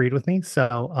dog agreed with me.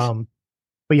 So,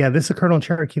 but yeah, this occurred on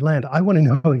Cherokee land. I want to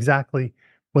know exactly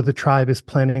what the tribe is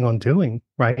planning on doing,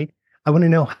 right? I want to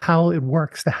know how it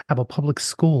works to have a public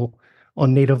school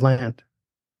on native land,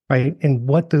 right? And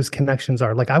what those connections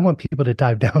are. Like, I want people to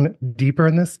dive down deeper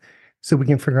in this so we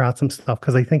can figure out some stuff.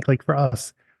 Because I think, like, for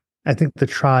us, I think the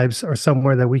tribes are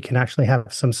somewhere that we can actually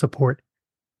have some support,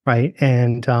 right?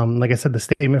 And like I said, the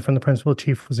statement from the principal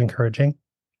chief was encouraging,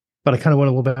 but I kind of want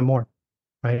a little bit more,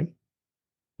 right?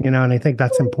 And I think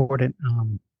that's important.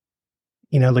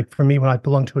 Like for me, when I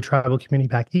belong to a tribal community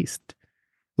back east,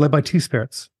 led by two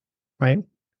spirits, right?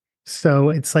 So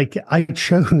it's like I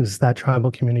chose that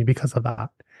tribal community because of that,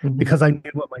 because I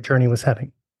knew what my journey was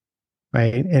heading,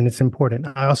 right? And it's important.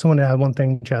 I also want to add one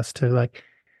thing, Jess, to like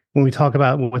when we talk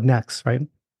about what next, right?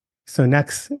 So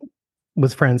next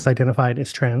was friends identified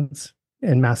as trans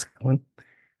and masculine.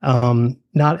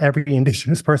 Not every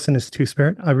indigenous person is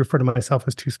two-spirit. I refer to myself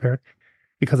as two-spirit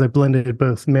because I blended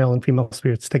both male and female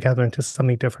spirits together into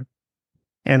something different.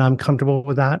 And I'm comfortable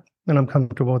with that, and I'm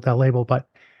comfortable with that label, but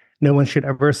no one should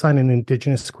ever assign an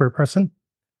indigenous queer person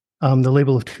the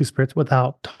label of two spirits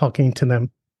without talking to them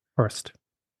first,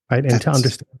 right? And to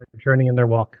understand their journey and their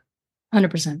walk.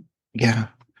 100%. Yeah.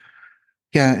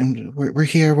 Yeah, and we're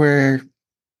here where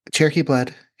Cherokee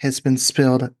blood has been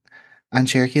spilled on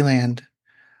Cherokee land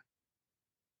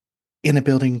in a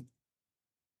building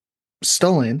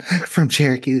stolen from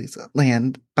Cherokee's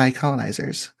land by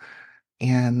colonizers.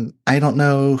 And I don't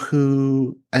know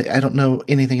I don't know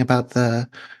anything about the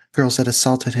girls that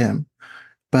assaulted him,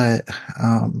 but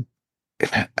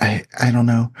I don't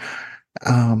know.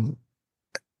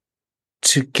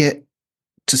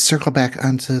 To circle back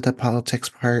onto the politics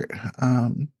part,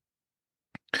 I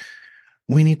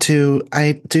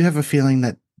do have a feeling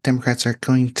that Democrats are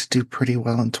going to do pretty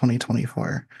well in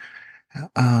 2024.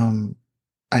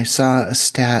 I saw a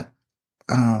stat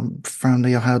from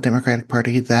the Ohio Democratic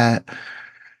Party that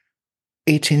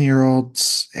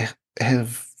 18-year-olds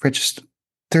have registered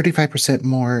 35%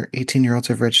 more 18-year-olds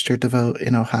have registered to vote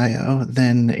in Ohio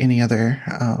than any other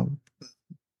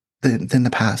than the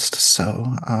past.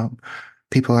 So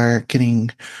people are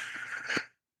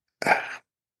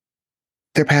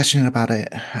they're passionate about it.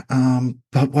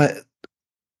 But what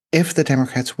if the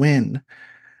Democrats win?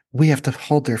 We have to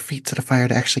hold their feet to the fire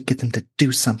to actually get them to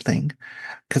do something,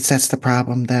 because that's the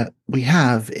problem that we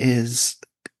have is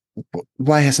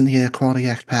why hasn't the Equality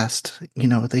Act passed?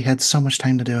 They had so much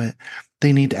time to do it.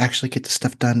 They need to actually get this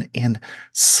stuff done and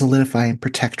solidify and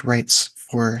protect rights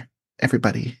for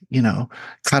everybody,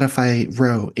 codify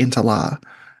Roe into law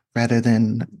rather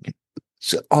than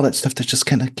all that stuff to just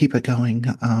kind of keep it going.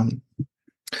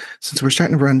 Since we're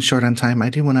starting to run short on time, I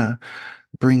do want to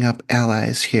bring up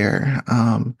allies here.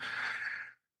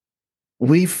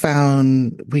 We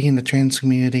in the trans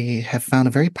community have found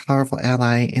a very powerful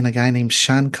ally in a guy named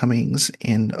Sean Cummings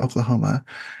in Oklahoma.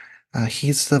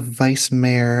 He's the vice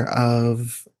mayor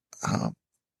of a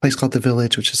place called the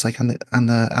Village, which is like on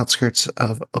the outskirts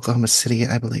of Oklahoma City,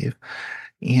 I believe.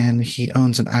 And he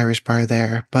owns an Irish bar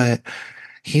there, but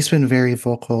he's been very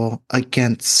vocal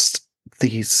against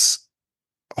these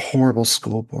horrible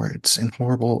school boards and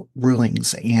horrible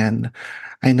rulings. And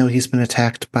I know he's been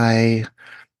attacked by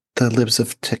the Libs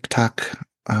of TikTok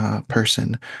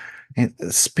person. And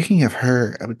speaking of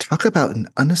her, I would talk about an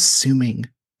unassuming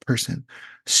person.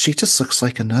 She just looks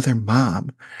like another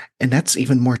mom. And that's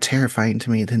even more terrifying to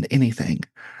me than anything.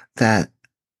 That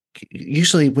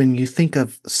usually when you think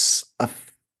of a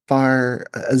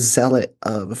zealot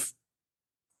of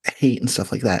hate and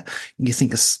stuff like that, you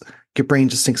think of, your brain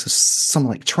just thinks of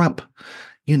someone like Trump,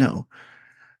 you know.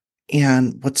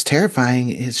 And what's terrifying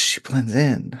is she blends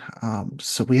in.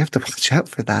 So we have to watch out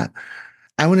for that.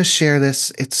 I want to share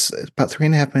this. It's about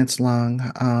 3.5 minutes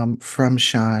long from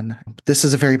Sean. This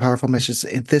is a very powerful message.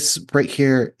 This right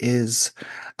here is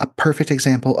a perfect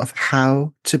example of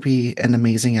how to be an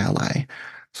amazing ally.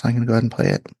 So I'm going to go ahead and play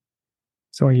it.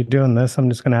 So are you doing this? I'm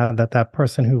just going to add that that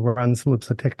person who runs Lips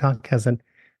of TikTok has an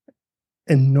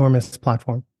enormous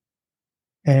platform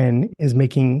and is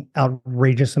making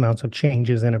outrageous amounts of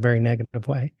changes in a very negative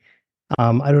way.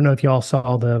 I don't know if you all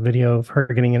saw the video of her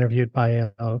getting interviewed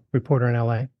by a reporter in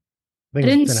LA. I think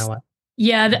it was in LA.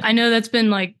 Yeah, I know that's been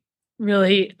like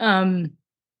really a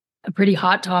pretty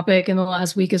hot topic in the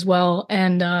last week as well.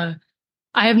 And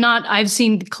I've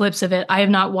seen clips of it. I have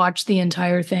not watched the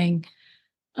entire thing.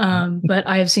 But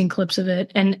I have seen clips of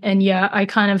it. And yeah, I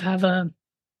kind of have a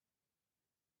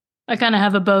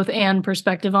both and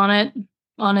perspective on it,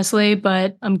 honestly,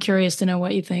 but I'm curious to know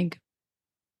what you think.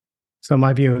 So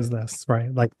my view is this,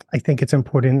 right? Like, I think it's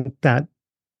important that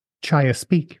Chaya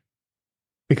speak,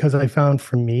 because I found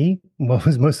for me, what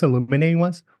was most illuminating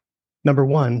was, number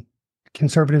one,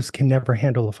 conservatives can never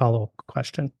handle a follow-up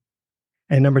question.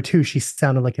 And number two, she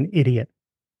sounded like an idiot,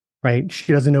 right?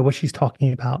 She doesn't know what she's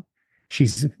talking about.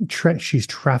 She's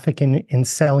trafficking and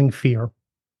selling fear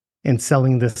and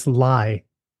selling this lie.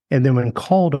 And then when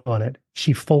called on it,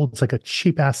 she folds like a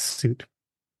cheap ass suit.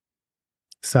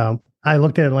 So I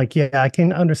looked at it like, yeah, I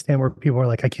can understand where people are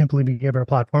like, I can't believe you gave her a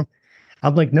platform.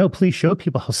 I'm like, no, please show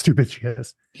people how stupid she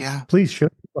is. Yeah. Please show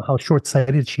people how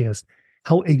short-sighted she is,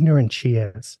 how ignorant she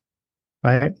is,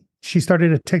 right? She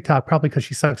started a TikTok probably because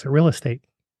she sucks at real estate.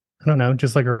 I don't know,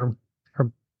 just like her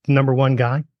number one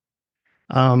guy.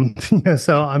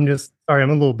 So I'm just sorry,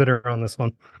 I'm a little bitter on this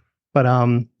one, but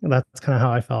that's kind of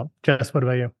how I felt. Jess, what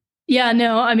about you? Yeah,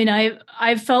 no, I mean,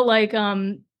 I felt like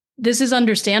this is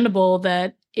understandable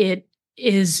that it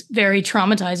is very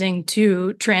traumatizing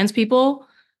to trans people,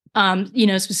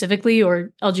 specifically,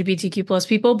 or LGBTQ plus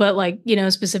people, but like,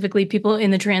 specifically people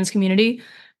in the trans community.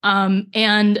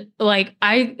 And like,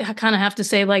 I kind of have to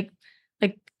say like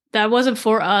that wasn't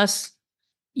for us,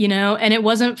 and it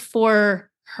wasn't for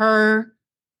her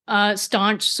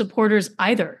staunch supporters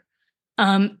either.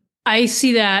 I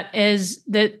see that as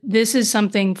that this is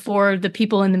something for the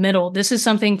people in the middle. This is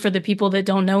something for the people that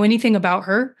don't know anything about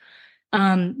her.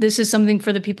 This is something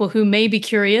for the people who may be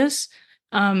curious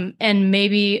and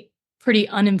maybe pretty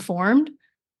uninformed.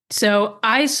 So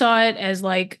I saw it as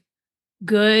like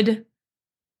good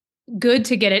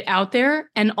to get it out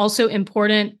there, and also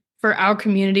important for our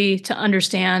community to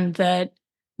understand that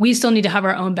we still need to have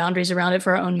our own boundaries around it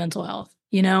for our own mental health,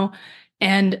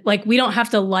 and like we don't have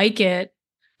to like it.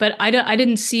 But I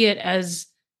didn't see it as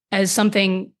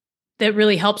something that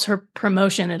really helps her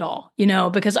promotion at all,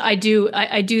 because I do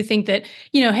think that,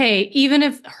 hey, even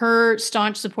if her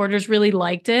staunch supporters really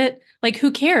liked it, like who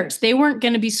cares? They weren't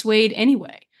going to be swayed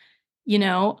anyway,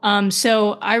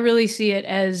 so I really see it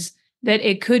as that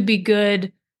it could be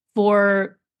good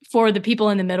for the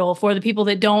people in the middle, for the people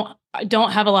that don't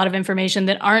have a lot of information,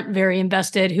 that aren't very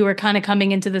invested, who are kind of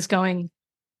coming into this going,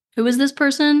 who is this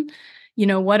person?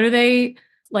 What are they?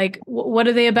 Like, what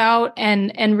are they about?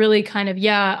 And really kind of,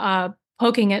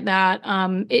 poking at that.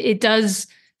 It does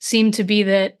seem to be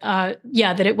that,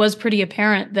 that it was pretty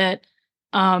apparent that,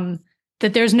 that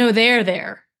there's no there,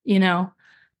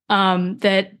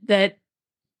 that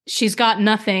she's got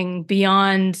nothing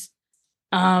beyond,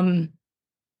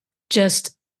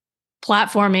 just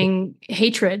platforming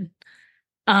hatred.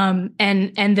 And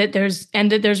that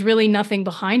there's really nothing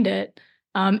behind it.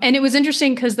 And it was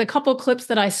interesting because the couple clips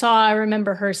that I saw, I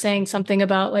remember her saying something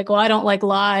about like, well, I don't like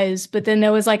lies. But then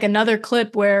there was like another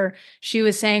clip where she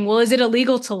was saying, well, is it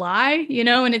illegal to lie?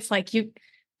 And it's like, it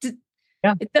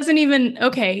doesn't even,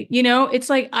 okay. It's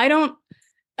like, even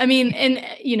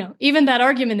that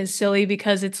argument is silly,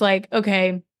 because it's like,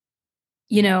 okay,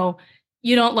 you don't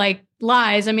like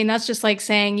lies. I mean, that's just like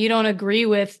saying you don't agree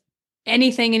with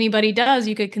anything anybody does,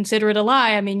 you could consider it a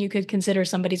lie. I mean, you could consider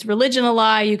somebody's religion a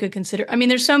lie. You could consider, I mean,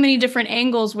 there's so many different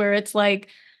angles where it's like,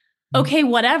 okay,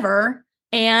 whatever.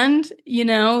 And,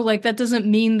 like that doesn't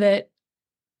mean that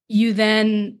you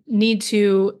then need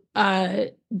to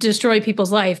destroy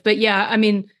people's life. But yeah, I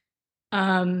mean,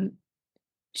 I'm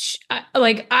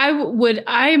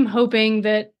hoping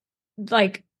that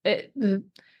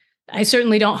I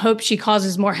certainly don't hope she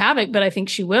causes more havoc, but I think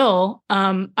she will.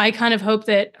 I kind of hope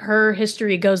that her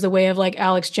history goes the way of like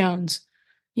Alex Jones,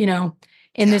 in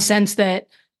the sense that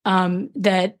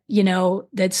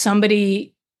that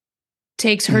somebody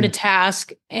takes her to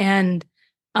task and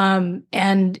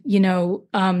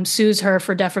sues her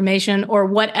for defamation or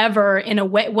whatever, in a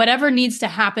way, whatever needs to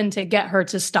happen to get her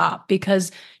to stop,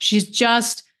 because she's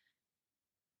just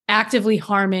actively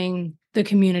harming the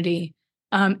community.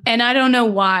 And I don't know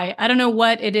why. I don't know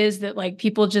what it is that like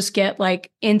people just get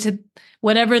like into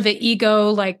whatever the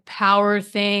ego like power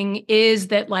thing is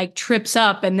that like trips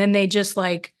up, and then they just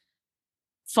like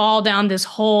fall down this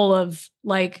hole of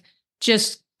like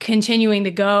just continuing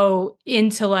to go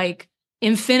into like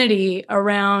infinity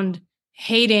around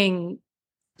hating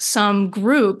some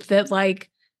group that like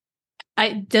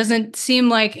doesn't seem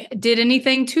like did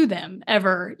anything to them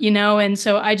ever, and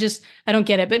so I don't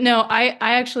get it. But no, I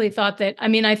actually thought that,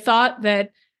 I thought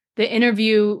that the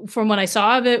interview, from what I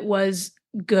saw of it, was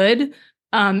good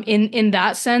in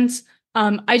that sense.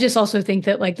 I just also think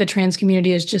that like the trans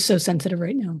community is just so sensitive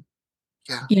right now.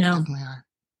 Yeah, definitely are.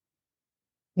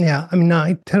 Yeah, no,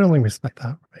 I totally respect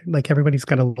that. Right? Like everybody's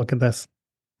got to look at this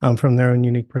from their own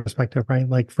unique perspective, right?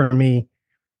 Like for me,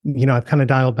 I've kind of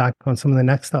dialed back on some of the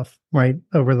next stuff, right,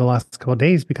 over the last couple of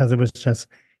days, because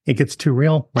it gets too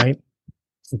real, right?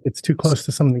 It gets too close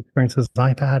to some of the experiences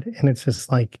I've had. And it's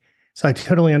just like, so I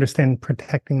totally understand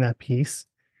protecting that piece.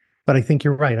 But I think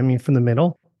you're right. From the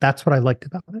middle, that's what I liked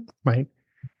about it, right?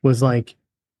 Was like,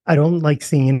 I don't like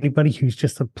seeing anybody who's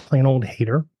just a plain old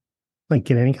hater, like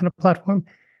get any kind of platform.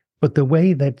 But the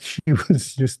way that she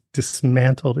was just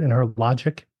dismantled in her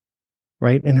logic,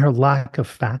 right? In her lack of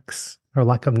facts, her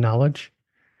lack of knowledge.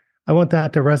 I want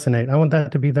that to resonate. I want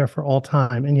that to be there for all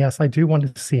time. And yes, I do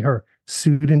want to see her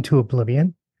sued into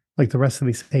oblivion, like the rest of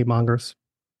these hate mongers,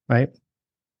 right?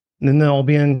 And then they'll all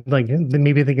be in, like,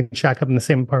 maybe they can shack up in the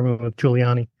same apartment with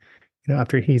Giuliani,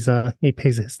 after he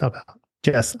pays his stuff out.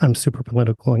 Jess, I'm super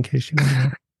political, in case you didn't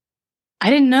know. I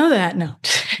didn't know that. No,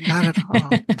 not at all.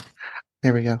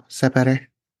 There we go. Is that better?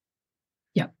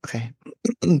 Yep. Okay.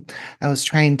 I was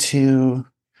trying to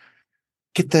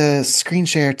get the screen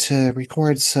share to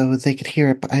record so they could hear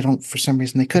it, but for some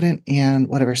reason they couldn't, and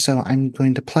whatever. So I'm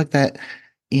going to plug that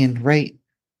in right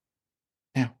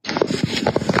now.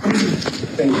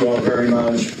 Thank you all very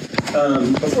much.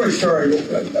 Before I start,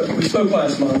 we spoke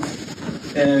last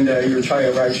month, and your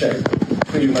child right check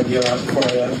tweeted my deal out before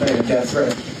I left. I had a death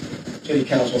threat, city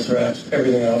council threats,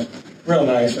 everything else. Real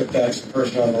nice, but that's the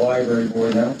person on the library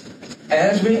board now.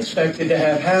 As we expected to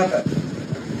have happen,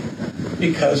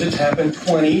 because it's happened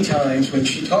 20 times when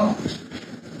she talks.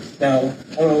 Now,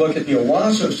 I want to look at the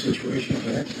Owasso situation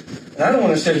here, and I don't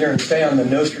want to sit here and say I'm the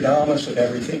Nostradamus of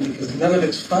everything, because none of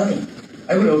it's funny.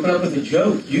 I would open up with a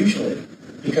joke, usually,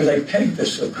 because I pegged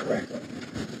this so correctly.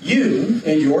 You,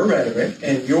 in your rhetoric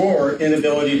and your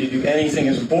inability to do anything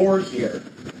as a board here,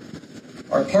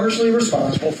 are partially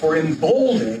responsible for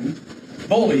emboldening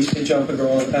bullies to jump a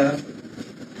girl in the bathroom.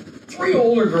 3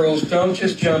 older girls don't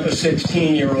just jump a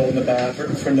 16-year-old in the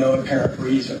bathroom for no apparent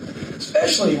reason,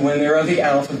 especially when they're of the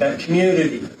alphabet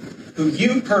community, who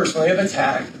you personally have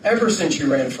attacked ever since you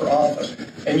ran for office.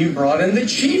 And you brought in the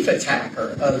chief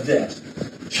attacker of this,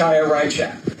 Chaya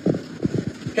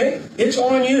Rychak. Okay? It's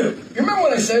on you. You remember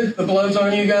when I said the blood's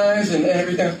on you guys and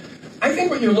everything? I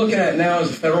think what you're looking at now is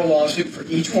a federal lawsuit for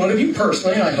each one of you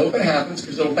personally, and I hope it happens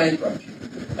because it'll bankrupt you.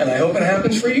 And I hope it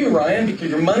happens for you, Ryan, because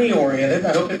you're money-oriented.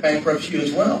 I hope it bankrupts you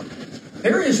as well.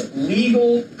 There is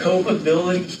legal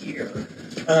culpability here.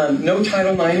 No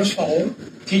Title IX was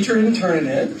followed. Teacher didn't turn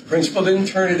it in. Principal didn't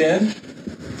turn it in.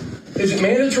 Is it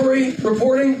mandatory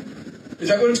reporting? Is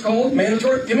that what it's called?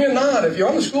 Mandatory? Give me a nod. If you're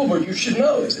on the school board, you should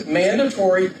know. Is it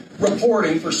mandatory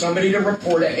reporting for somebody to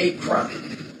report a hate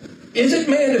crime? Is it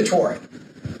mandatory?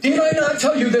 Did I not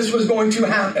tell you this was going to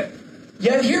happen?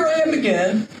 Yet here I am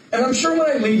again, and I'm sure when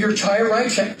I leave, your Chaya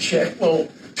Rychak chick will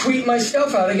tweet my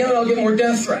stuff out again, and I'll get more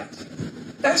death threats.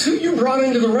 That's who you brought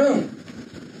into the room.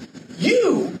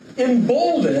 You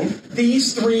emboldened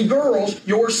these 3 girls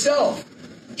yourself.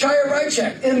 Chaya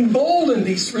Rychak emboldened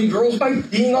these 3 girls by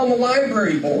being on the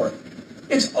library board.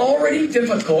 It's already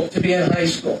difficult to be in high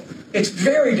school. It's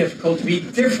very difficult to be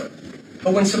different.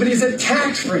 But when somebody is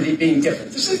attacked for it being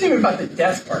different, this isn't even about the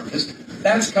death part, because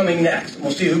that's coming next. And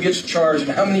we'll see who gets charged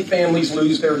and how many families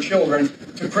lose their children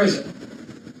to prison.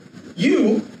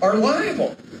 You are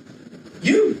liable.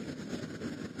 You.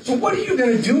 So what are you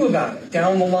going to do about it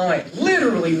down the line?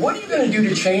 Literally, what are you going to do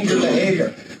to change your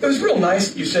behavior? It was real nice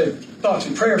that you said thoughts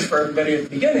and prayers for everybody at the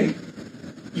beginning.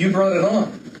 You brought it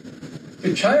on.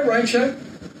 Did Chaya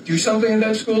Rychek do something in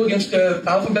that school against an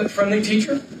alphabet-friendly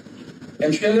teacher?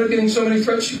 And she ended up getting so many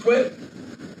threats she quit?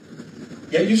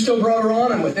 Yet you still brought her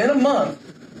on, and within a month,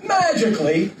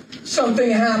 magically,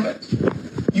 something happened.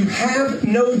 You have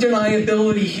no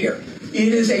deniability here.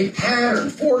 It is a pattern.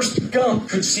 Forrest Gump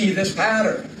could see this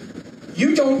pattern.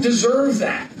 You don't deserve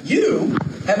that. You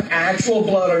have actual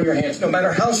blood on your hands. No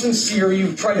matter how sincere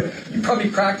you probably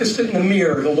practiced it in the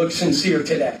mirror to look sincere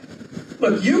today.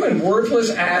 Look, you and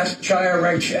worthless ass Chaya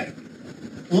Rychek,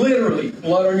 literally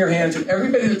blood on your hands, and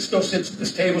everybody that still sits at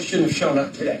this table shouldn't have shown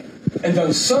up today and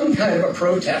done some kind of a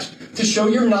protest to show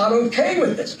you're not okay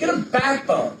with this. Get a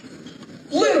backbone.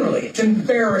 Literally, it's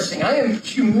embarrassing. I am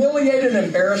humiliated and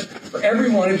embarrassed for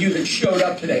every one of you that showed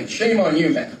up today. Shame on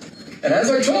you, man. And as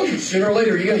I told you, sooner or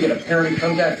later, you're going to get a parent who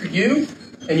comes after you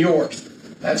and yours.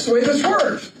 That's the way this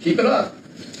works. Keep it up.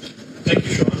 Thank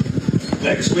you, Sean.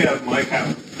 Next, we have Mike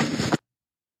Howard.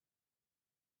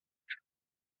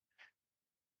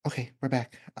 Okay, we're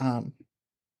back.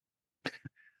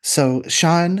 So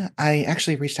Sean, I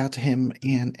actually reached out to him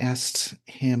and asked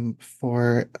him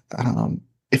for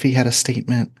if he had a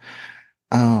statement.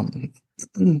 I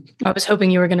was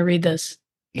hoping you were going to read this.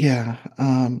 Yeah.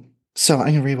 So I'm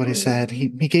gonna read what he said. He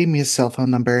gave me his cell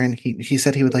phone number, and he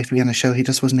said he would like to be on the show. He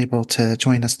just wasn't able to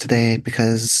join us today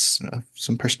because of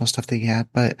some personal stuff that he had.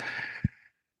 But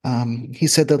he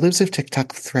said the libs of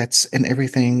TikTok threats and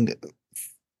everything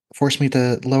forced me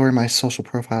to lower my social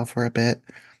profile for a bit.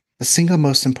 The single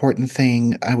most important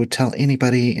thing I would tell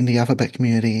anybody in the alphabet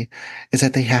community is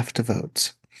that they have to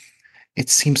vote. It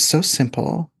seems so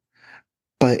simple,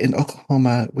 but in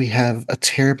Oklahoma, we have a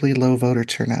terribly low voter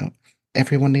turnout.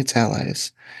 Everyone needs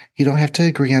allies. You don't have to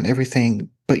agree on everything,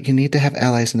 but you need to have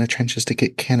allies in the trenches to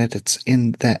get candidates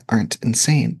in that aren't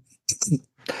insane.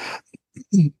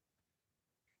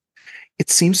 It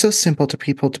seems so simple to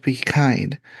people to be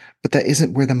kind, but that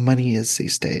isn't where the money is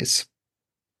these days.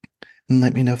 And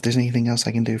let me know if there's anything else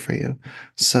I can do for you.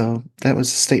 So that was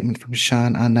a statement from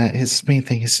Sean on that. His main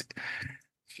thing is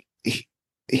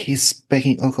he's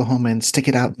begging Oklahomans to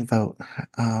get out and vote.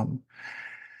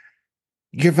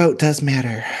 Your vote does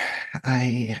matter.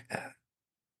 You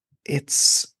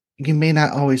may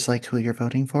not always like who you're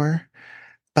voting for,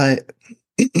 but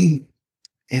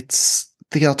it's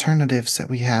the alternatives that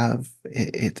we have.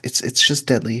 It's just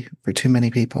deadly for too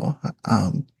many people.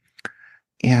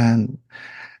 And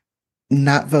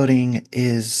not voting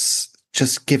is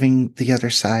just giving the other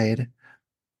side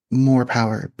more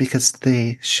power because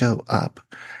they show up.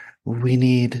 We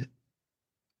need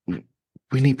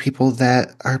people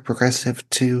that are progressive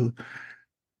to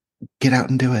get out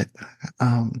and do it.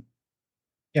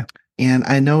 Yeah. And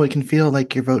I know it can feel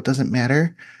like your vote doesn't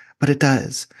matter, but it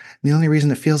does. The only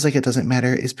reason it feels like it doesn't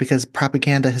matter is because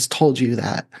propaganda has told you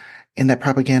that, and that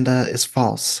propaganda is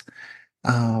false.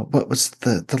 What was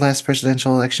the last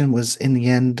presidential election was in the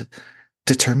end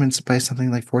determined by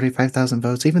something like 45,000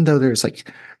 votes, even though there's like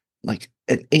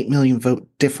an 8 million vote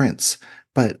difference.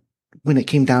 But when it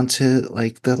came down to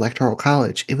like the electoral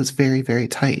college, it was very, very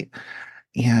tight.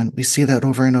 And we see that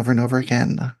over and over and over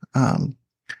again.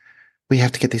 We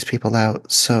have to get these people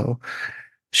out. So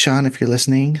Sean, if you're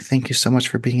listening, thank you so much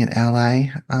for being an ally.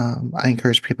 I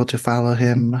encourage people to follow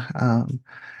him.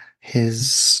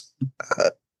 He's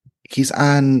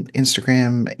on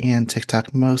Instagram and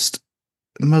TikTok, most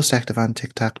active on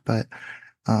TikTok, but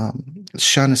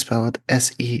Sean is spelled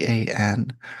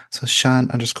SEAN. So Sean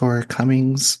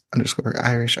 _Cummings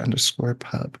 _Irish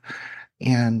 _pub.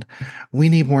 And we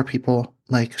need more people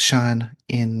like Sean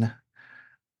in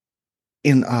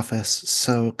office.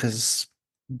 So, because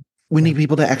we need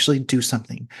people to actually do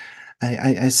something.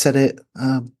 I said it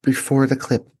before the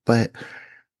clip, but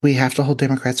we have to hold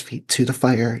Democrats' feet to the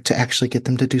fire to actually get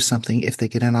them to do something if they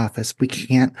get in office. We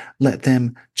can't let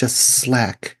them just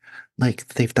slack like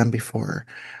they've done before.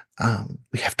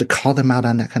 We have to call them out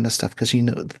on that kind of stuff because,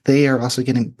 they are also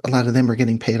a lot of them are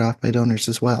getting paid off by donors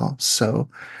as well. So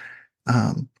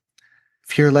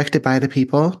if you're elected by the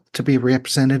people to be a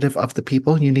representative of the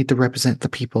people, you need to represent the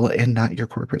people and not your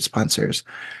corporate sponsors.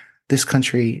 This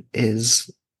country is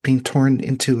being torn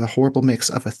into a horrible mix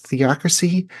of a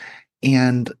theocracy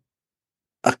and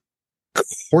a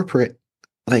corporate,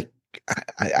 like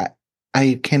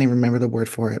I can't even remember the word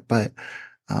for it, but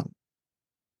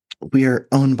we are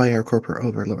owned by our corporate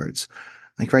overlords.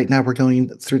 Like right now, we're going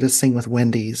through this thing with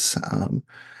Wendy's,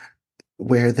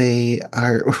 where they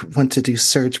are want to do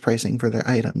surge pricing for their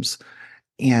items.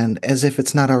 And as if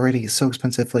it's not already so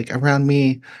expensive, like around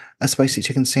me, a spicy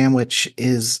chicken sandwich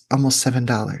is almost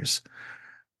 $7.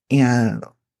 And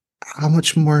how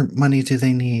much more money do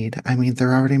they need? I mean,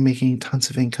 they're already making tons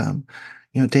of income.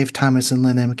 Dave Thomas and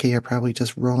Lynn McKay are probably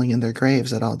just rolling in their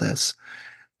graves at all this.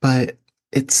 But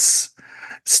it's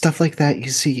stuff like that you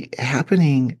see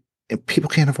happening. People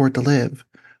can't afford to live.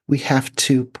 We have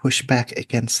to push back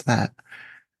against that.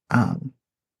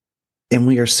 And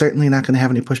we are certainly not going to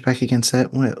have any pushback against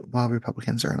that while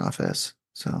Republicans are in office.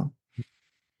 So,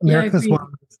 America's one.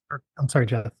 I'm sorry,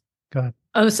 Jeff. Go ahead.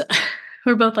 Oh, so,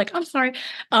 we're both like, I'm sorry.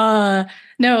 No,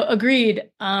 agreed.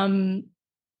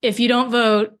 If you don't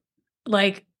vote,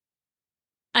 like,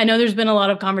 I know there's been a lot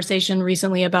of conversation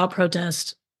recently about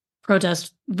protest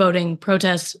voting,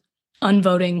 protest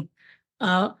unvoting,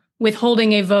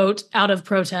 withholding a vote out of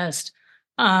protest.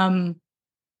 That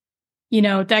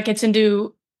gets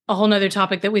into a whole nother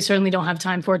topic that we certainly don't have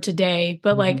time for today.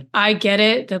 But like, I get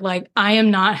it that like, I am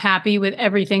not happy with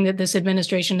everything that this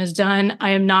administration has done. I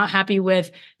am not happy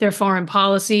with their foreign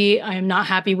policy. I am not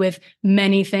happy with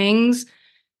many things,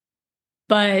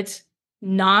 but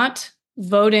not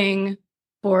voting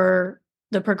for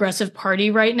the Progressive Party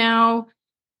right now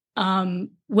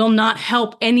will not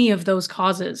help any of those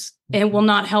causes. It will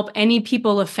not help any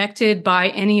people affected by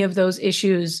any of those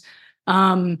issues.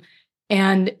 There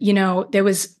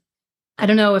was, I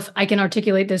don't know if I can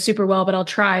articulate this super well, but I'll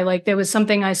try. Like there was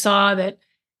something I saw that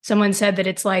someone said that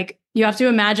it's like, you have to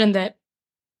imagine that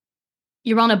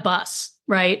you're on a bus,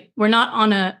 right? We're not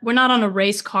on a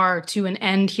race car to an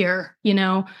end here,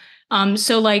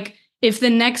 So like if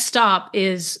the next stop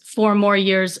is 4 more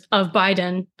years of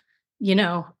Biden,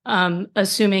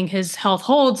 assuming his health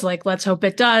holds, like let's hope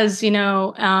it does,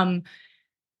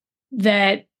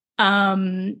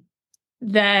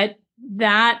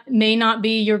 that may not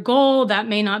be your goal. That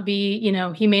may not be,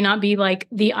 he may not be like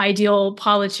the ideal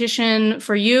politician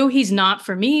for you. He's not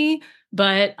for me,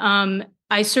 but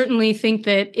I certainly think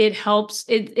that it helps.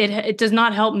 It does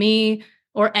not help me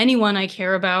or anyone I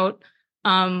care about,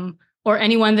 or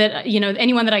anyone that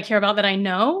I care about that I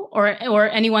know, or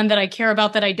anyone that I care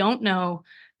about that I don't know,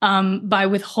 by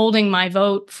withholding my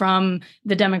vote from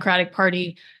the Democratic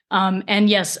Party. And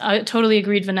yes, I totally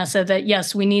agreed, Vanessa, that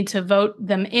yes, we need to vote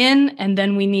them in, and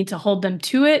then we need to hold them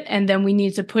to it, and then we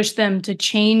need to push them to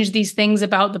change these things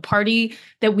about the party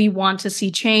that we want to see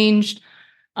changed.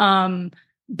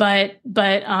 But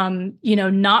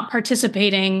not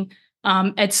participating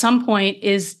at some point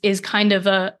is kind of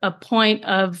a point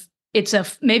of, it's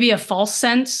maybe a false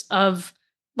sense of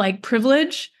like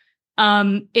privilege.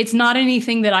 It's not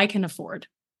anything that I can afford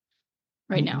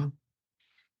right now.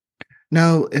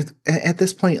 No, at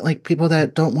this point, like people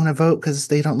that don't want to vote because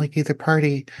they don't like either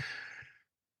party,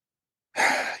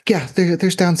 yeah,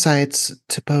 there's downsides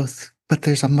to both, but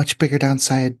there's a much bigger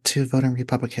downside to voting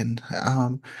Republican.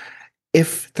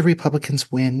 If the Republicans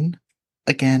win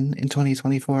again in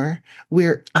 2024,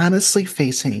 we're honestly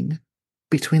facing,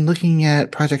 between looking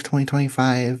at Project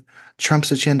 2025,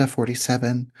 Trump's Agenda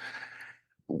 47,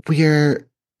 we're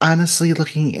honestly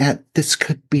looking at this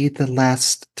could be the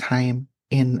last time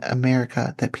in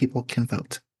America that people can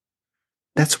vote.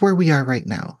 That's where we are right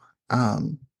now.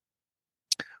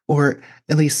 Or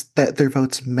at least that their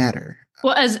votes matter.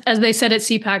 Well, as they said at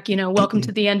CPAC, welcome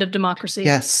to the end of democracy.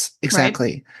 Yes,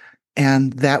 exactly. Right?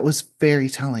 And that was very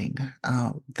telling.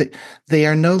 They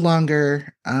are no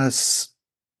longer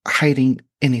hiding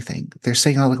anything. They're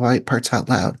saying all the right parts out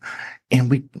loud. And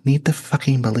we need to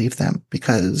fucking believe them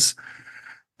because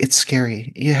it's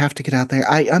scary. You have to get out there.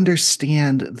 I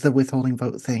understand the withholding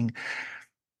vote thing.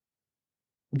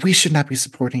 We should not be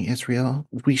supporting Israel.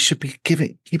 We should be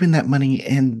keeping that money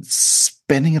and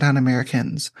spending it on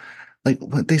Americans. Like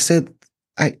what they said,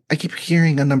 I keep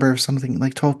hearing a number of something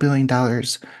like $12 billion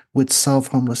would solve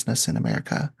homelessness in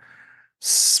America.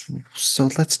 So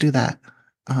let's do that.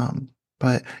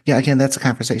 But yeah, again, that's a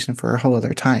conversation for a whole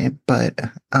other time, but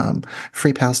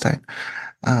free Palestine.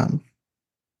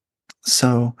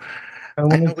 So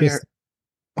I know we are.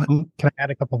 Can I add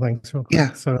a couple things real quick?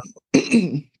 Yeah.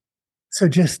 So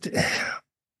just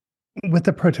with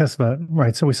the protest vote,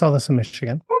 right? So we saw this in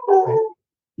Michigan. Right?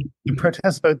 The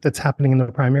protest vote that's happening in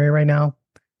the primary right now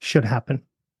should happen,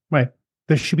 right?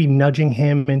 There should be nudging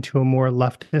him into a more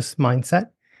leftist mindset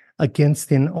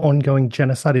against an ongoing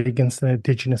genocide against an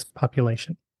indigenous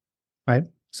population, right?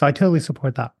 So I totally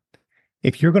support that.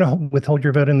 If you're going to withhold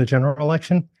your vote in the general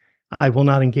election, I will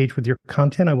not engage with your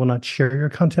content. I will not share your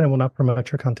content. I will not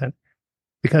promote your content.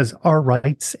 because our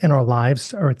rights and our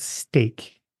lives are at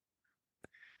stake.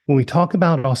 When we talk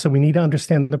about also, we need to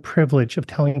understand the privilege of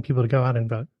telling people to go out and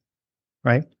vote,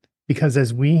 right? Because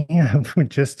as we have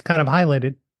just kind of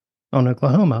highlighted on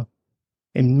Oklahoma,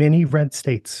 in many red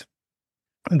states,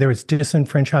 there is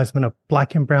disenfranchisement of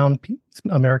Black and Brown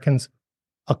Americans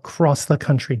across the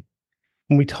country.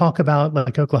 When we talk about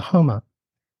like Oklahoma,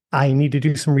 I need to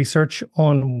do some research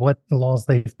on what laws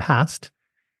they've passed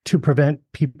to prevent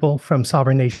people from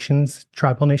sovereign nations,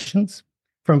 tribal nations,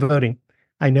 from voting.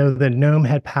 I know that Nome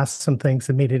had passed some things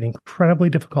that made it incredibly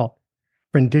difficult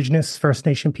for Indigenous First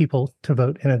Nation people to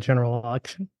vote in a general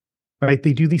election, right?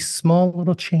 They do these small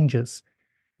little changes,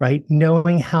 right?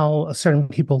 Knowing how certain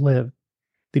people live.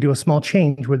 They do a small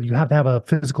change where you have to have a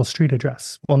physical street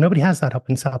address. Well, nobody has that up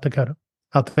in South Dakota,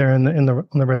 out there on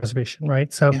the reservation,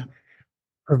 right? So Yeah.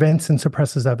 prevents and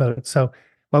suppresses that vote. So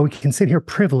while we can sit here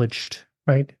privileged,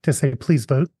 right, to say please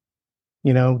vote,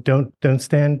 don't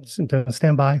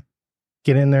stand by,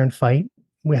 get in there and fight.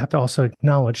 We have to also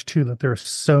acknowledge too that there are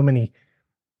so many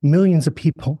millions of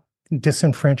people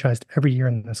disenfranchised every year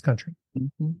in this country. Mhm.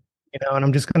 And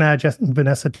I'm just going to add,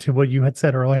 Vanessa, to what you had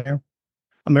said earlier.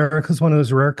 America is one of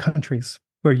those rare countries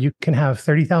where you can have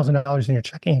 $30,000 in your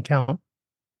checking account,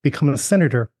 become a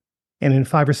senator, and in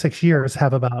 5 or 6 years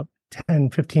have about 10,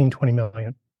 15, 20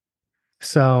 million.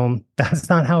 So that's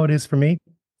not how it is for me.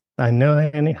 I know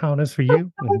that ain't how it is for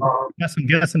you. And yes, I'm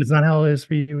guessing it's not how it is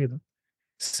for you either.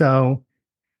 So,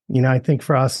 I think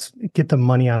for us, get the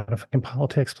money out of fucking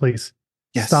politics, please.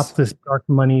 Yes. Stop this dark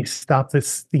money. Stop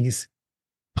these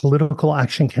political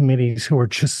action committees who are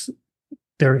just,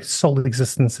 their sole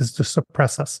existence is to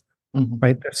suppress us, Mhm.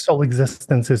 right? Their sole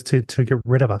existence is to get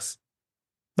rid of us.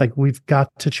 Like, we've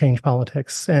got to change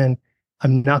politics. And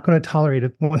I'm not going to tolerate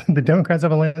it. When the Democrats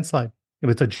have a landslide, if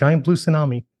it's a giant blue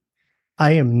tsunami,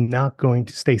 I am not going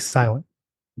to stay silent.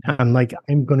 I'm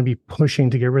going to be pushing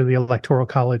to get rid of the Electoral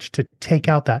College, to take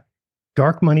out that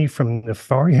dark money from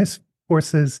nefarious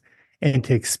forces and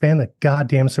to expand the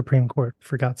goddamn Supreme Court,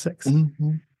 for God's sakes.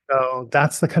 Mhm. So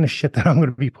that's the kind of shit that I'm going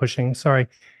to be pushing. Sorry,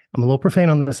 I'm a little profane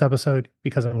on this episode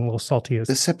because I'm a little salty as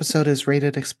This episode is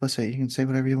rated explicit. You can say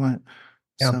whatever you want.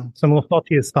 yeah, So so I'm a little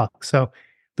salty as fuck. So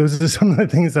those are some of the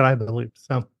things that I believe.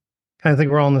 So kind of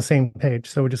think we're all on the same page.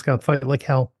 So we just got to fight like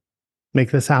hell, make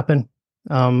this happen.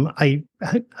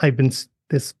 I've been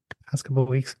this past couple of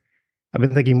weeks, I've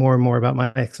been thinking more and more about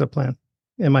my exit plan.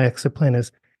 And my exit plan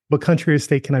is, what country or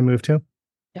state can I move to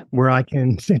where I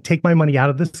can take my money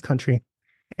out of this country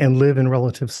and live in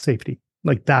relative safety?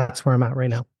 Like, that's where I'm at right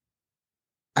now.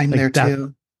 I'm Like there that,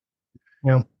 too.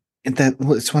 you know, And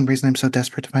it's one reason I'm so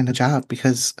desperate to find a job,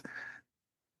 because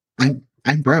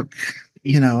I'm broke.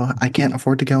 I can't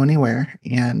afford to go anywhere,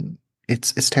 and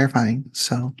it's terrifying.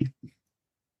 So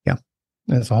yeah,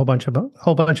 there's a whole bunch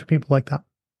of people like that.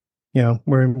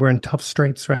 We're in tough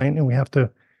straits, right? And we got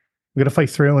to fight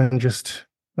through and just,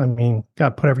 got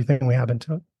to put everything we have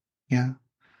into it. yeah.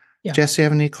 Yeah. Jess, do you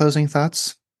have any closing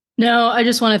thoughts? No, I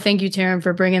just want to thank you, Taryn,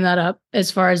 for bringing that up as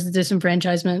far as the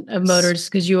disenfranchisement of voters,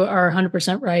 because you are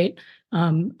 100% right.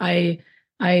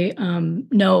 I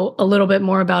know a little bit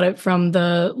more about it from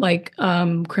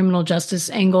the criminal justice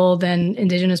angle than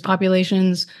Indigenous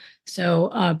populations. So,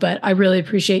 but I really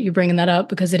appreciate you bringing that up,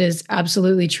 because it is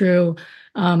absolutely true.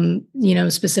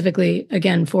 Specifically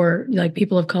again for like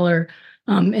people of color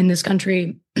in this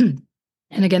country.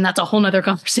 And again, that's a whole nother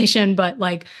conversation, but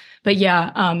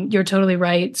yeah, you're totally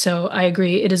right. So I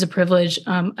agree. It is a privilege.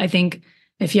 I think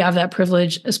if you have that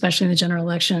privilege, especially in the general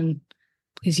election,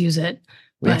 please use it.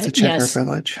 We have to check our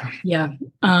privilege. Yeah.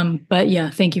 But yeah,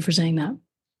 thank you for saying that.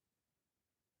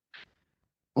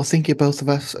 Well, thank you both of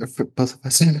us, or for both of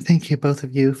us. Thank you both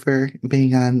of you for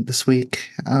being on this week.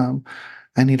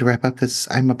 I need to wrap up because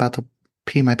I'm about to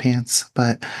pee my pants,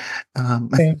 but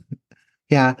Okay.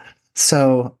 yeah.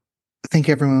 So thank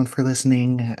you everyone for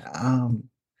listening.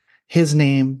 His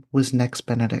name was Next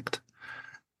Benedict.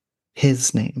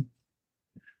 His name.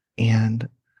 And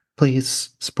please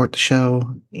support the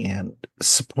show and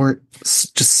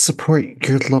just support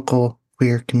your local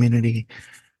queer community.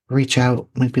 Reach out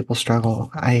when people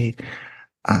struggle.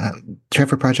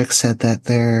 Trevor Project said that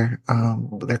their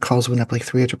calls went up like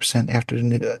 300% after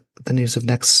the news of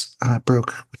Next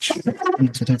broke, which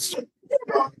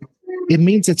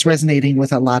means it's resonating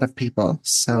with a lot of people.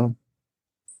 So,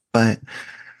 but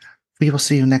we will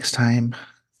see you next time.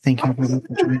 Thank you everyone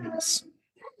for joining us.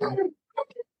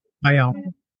 Bye, y'all.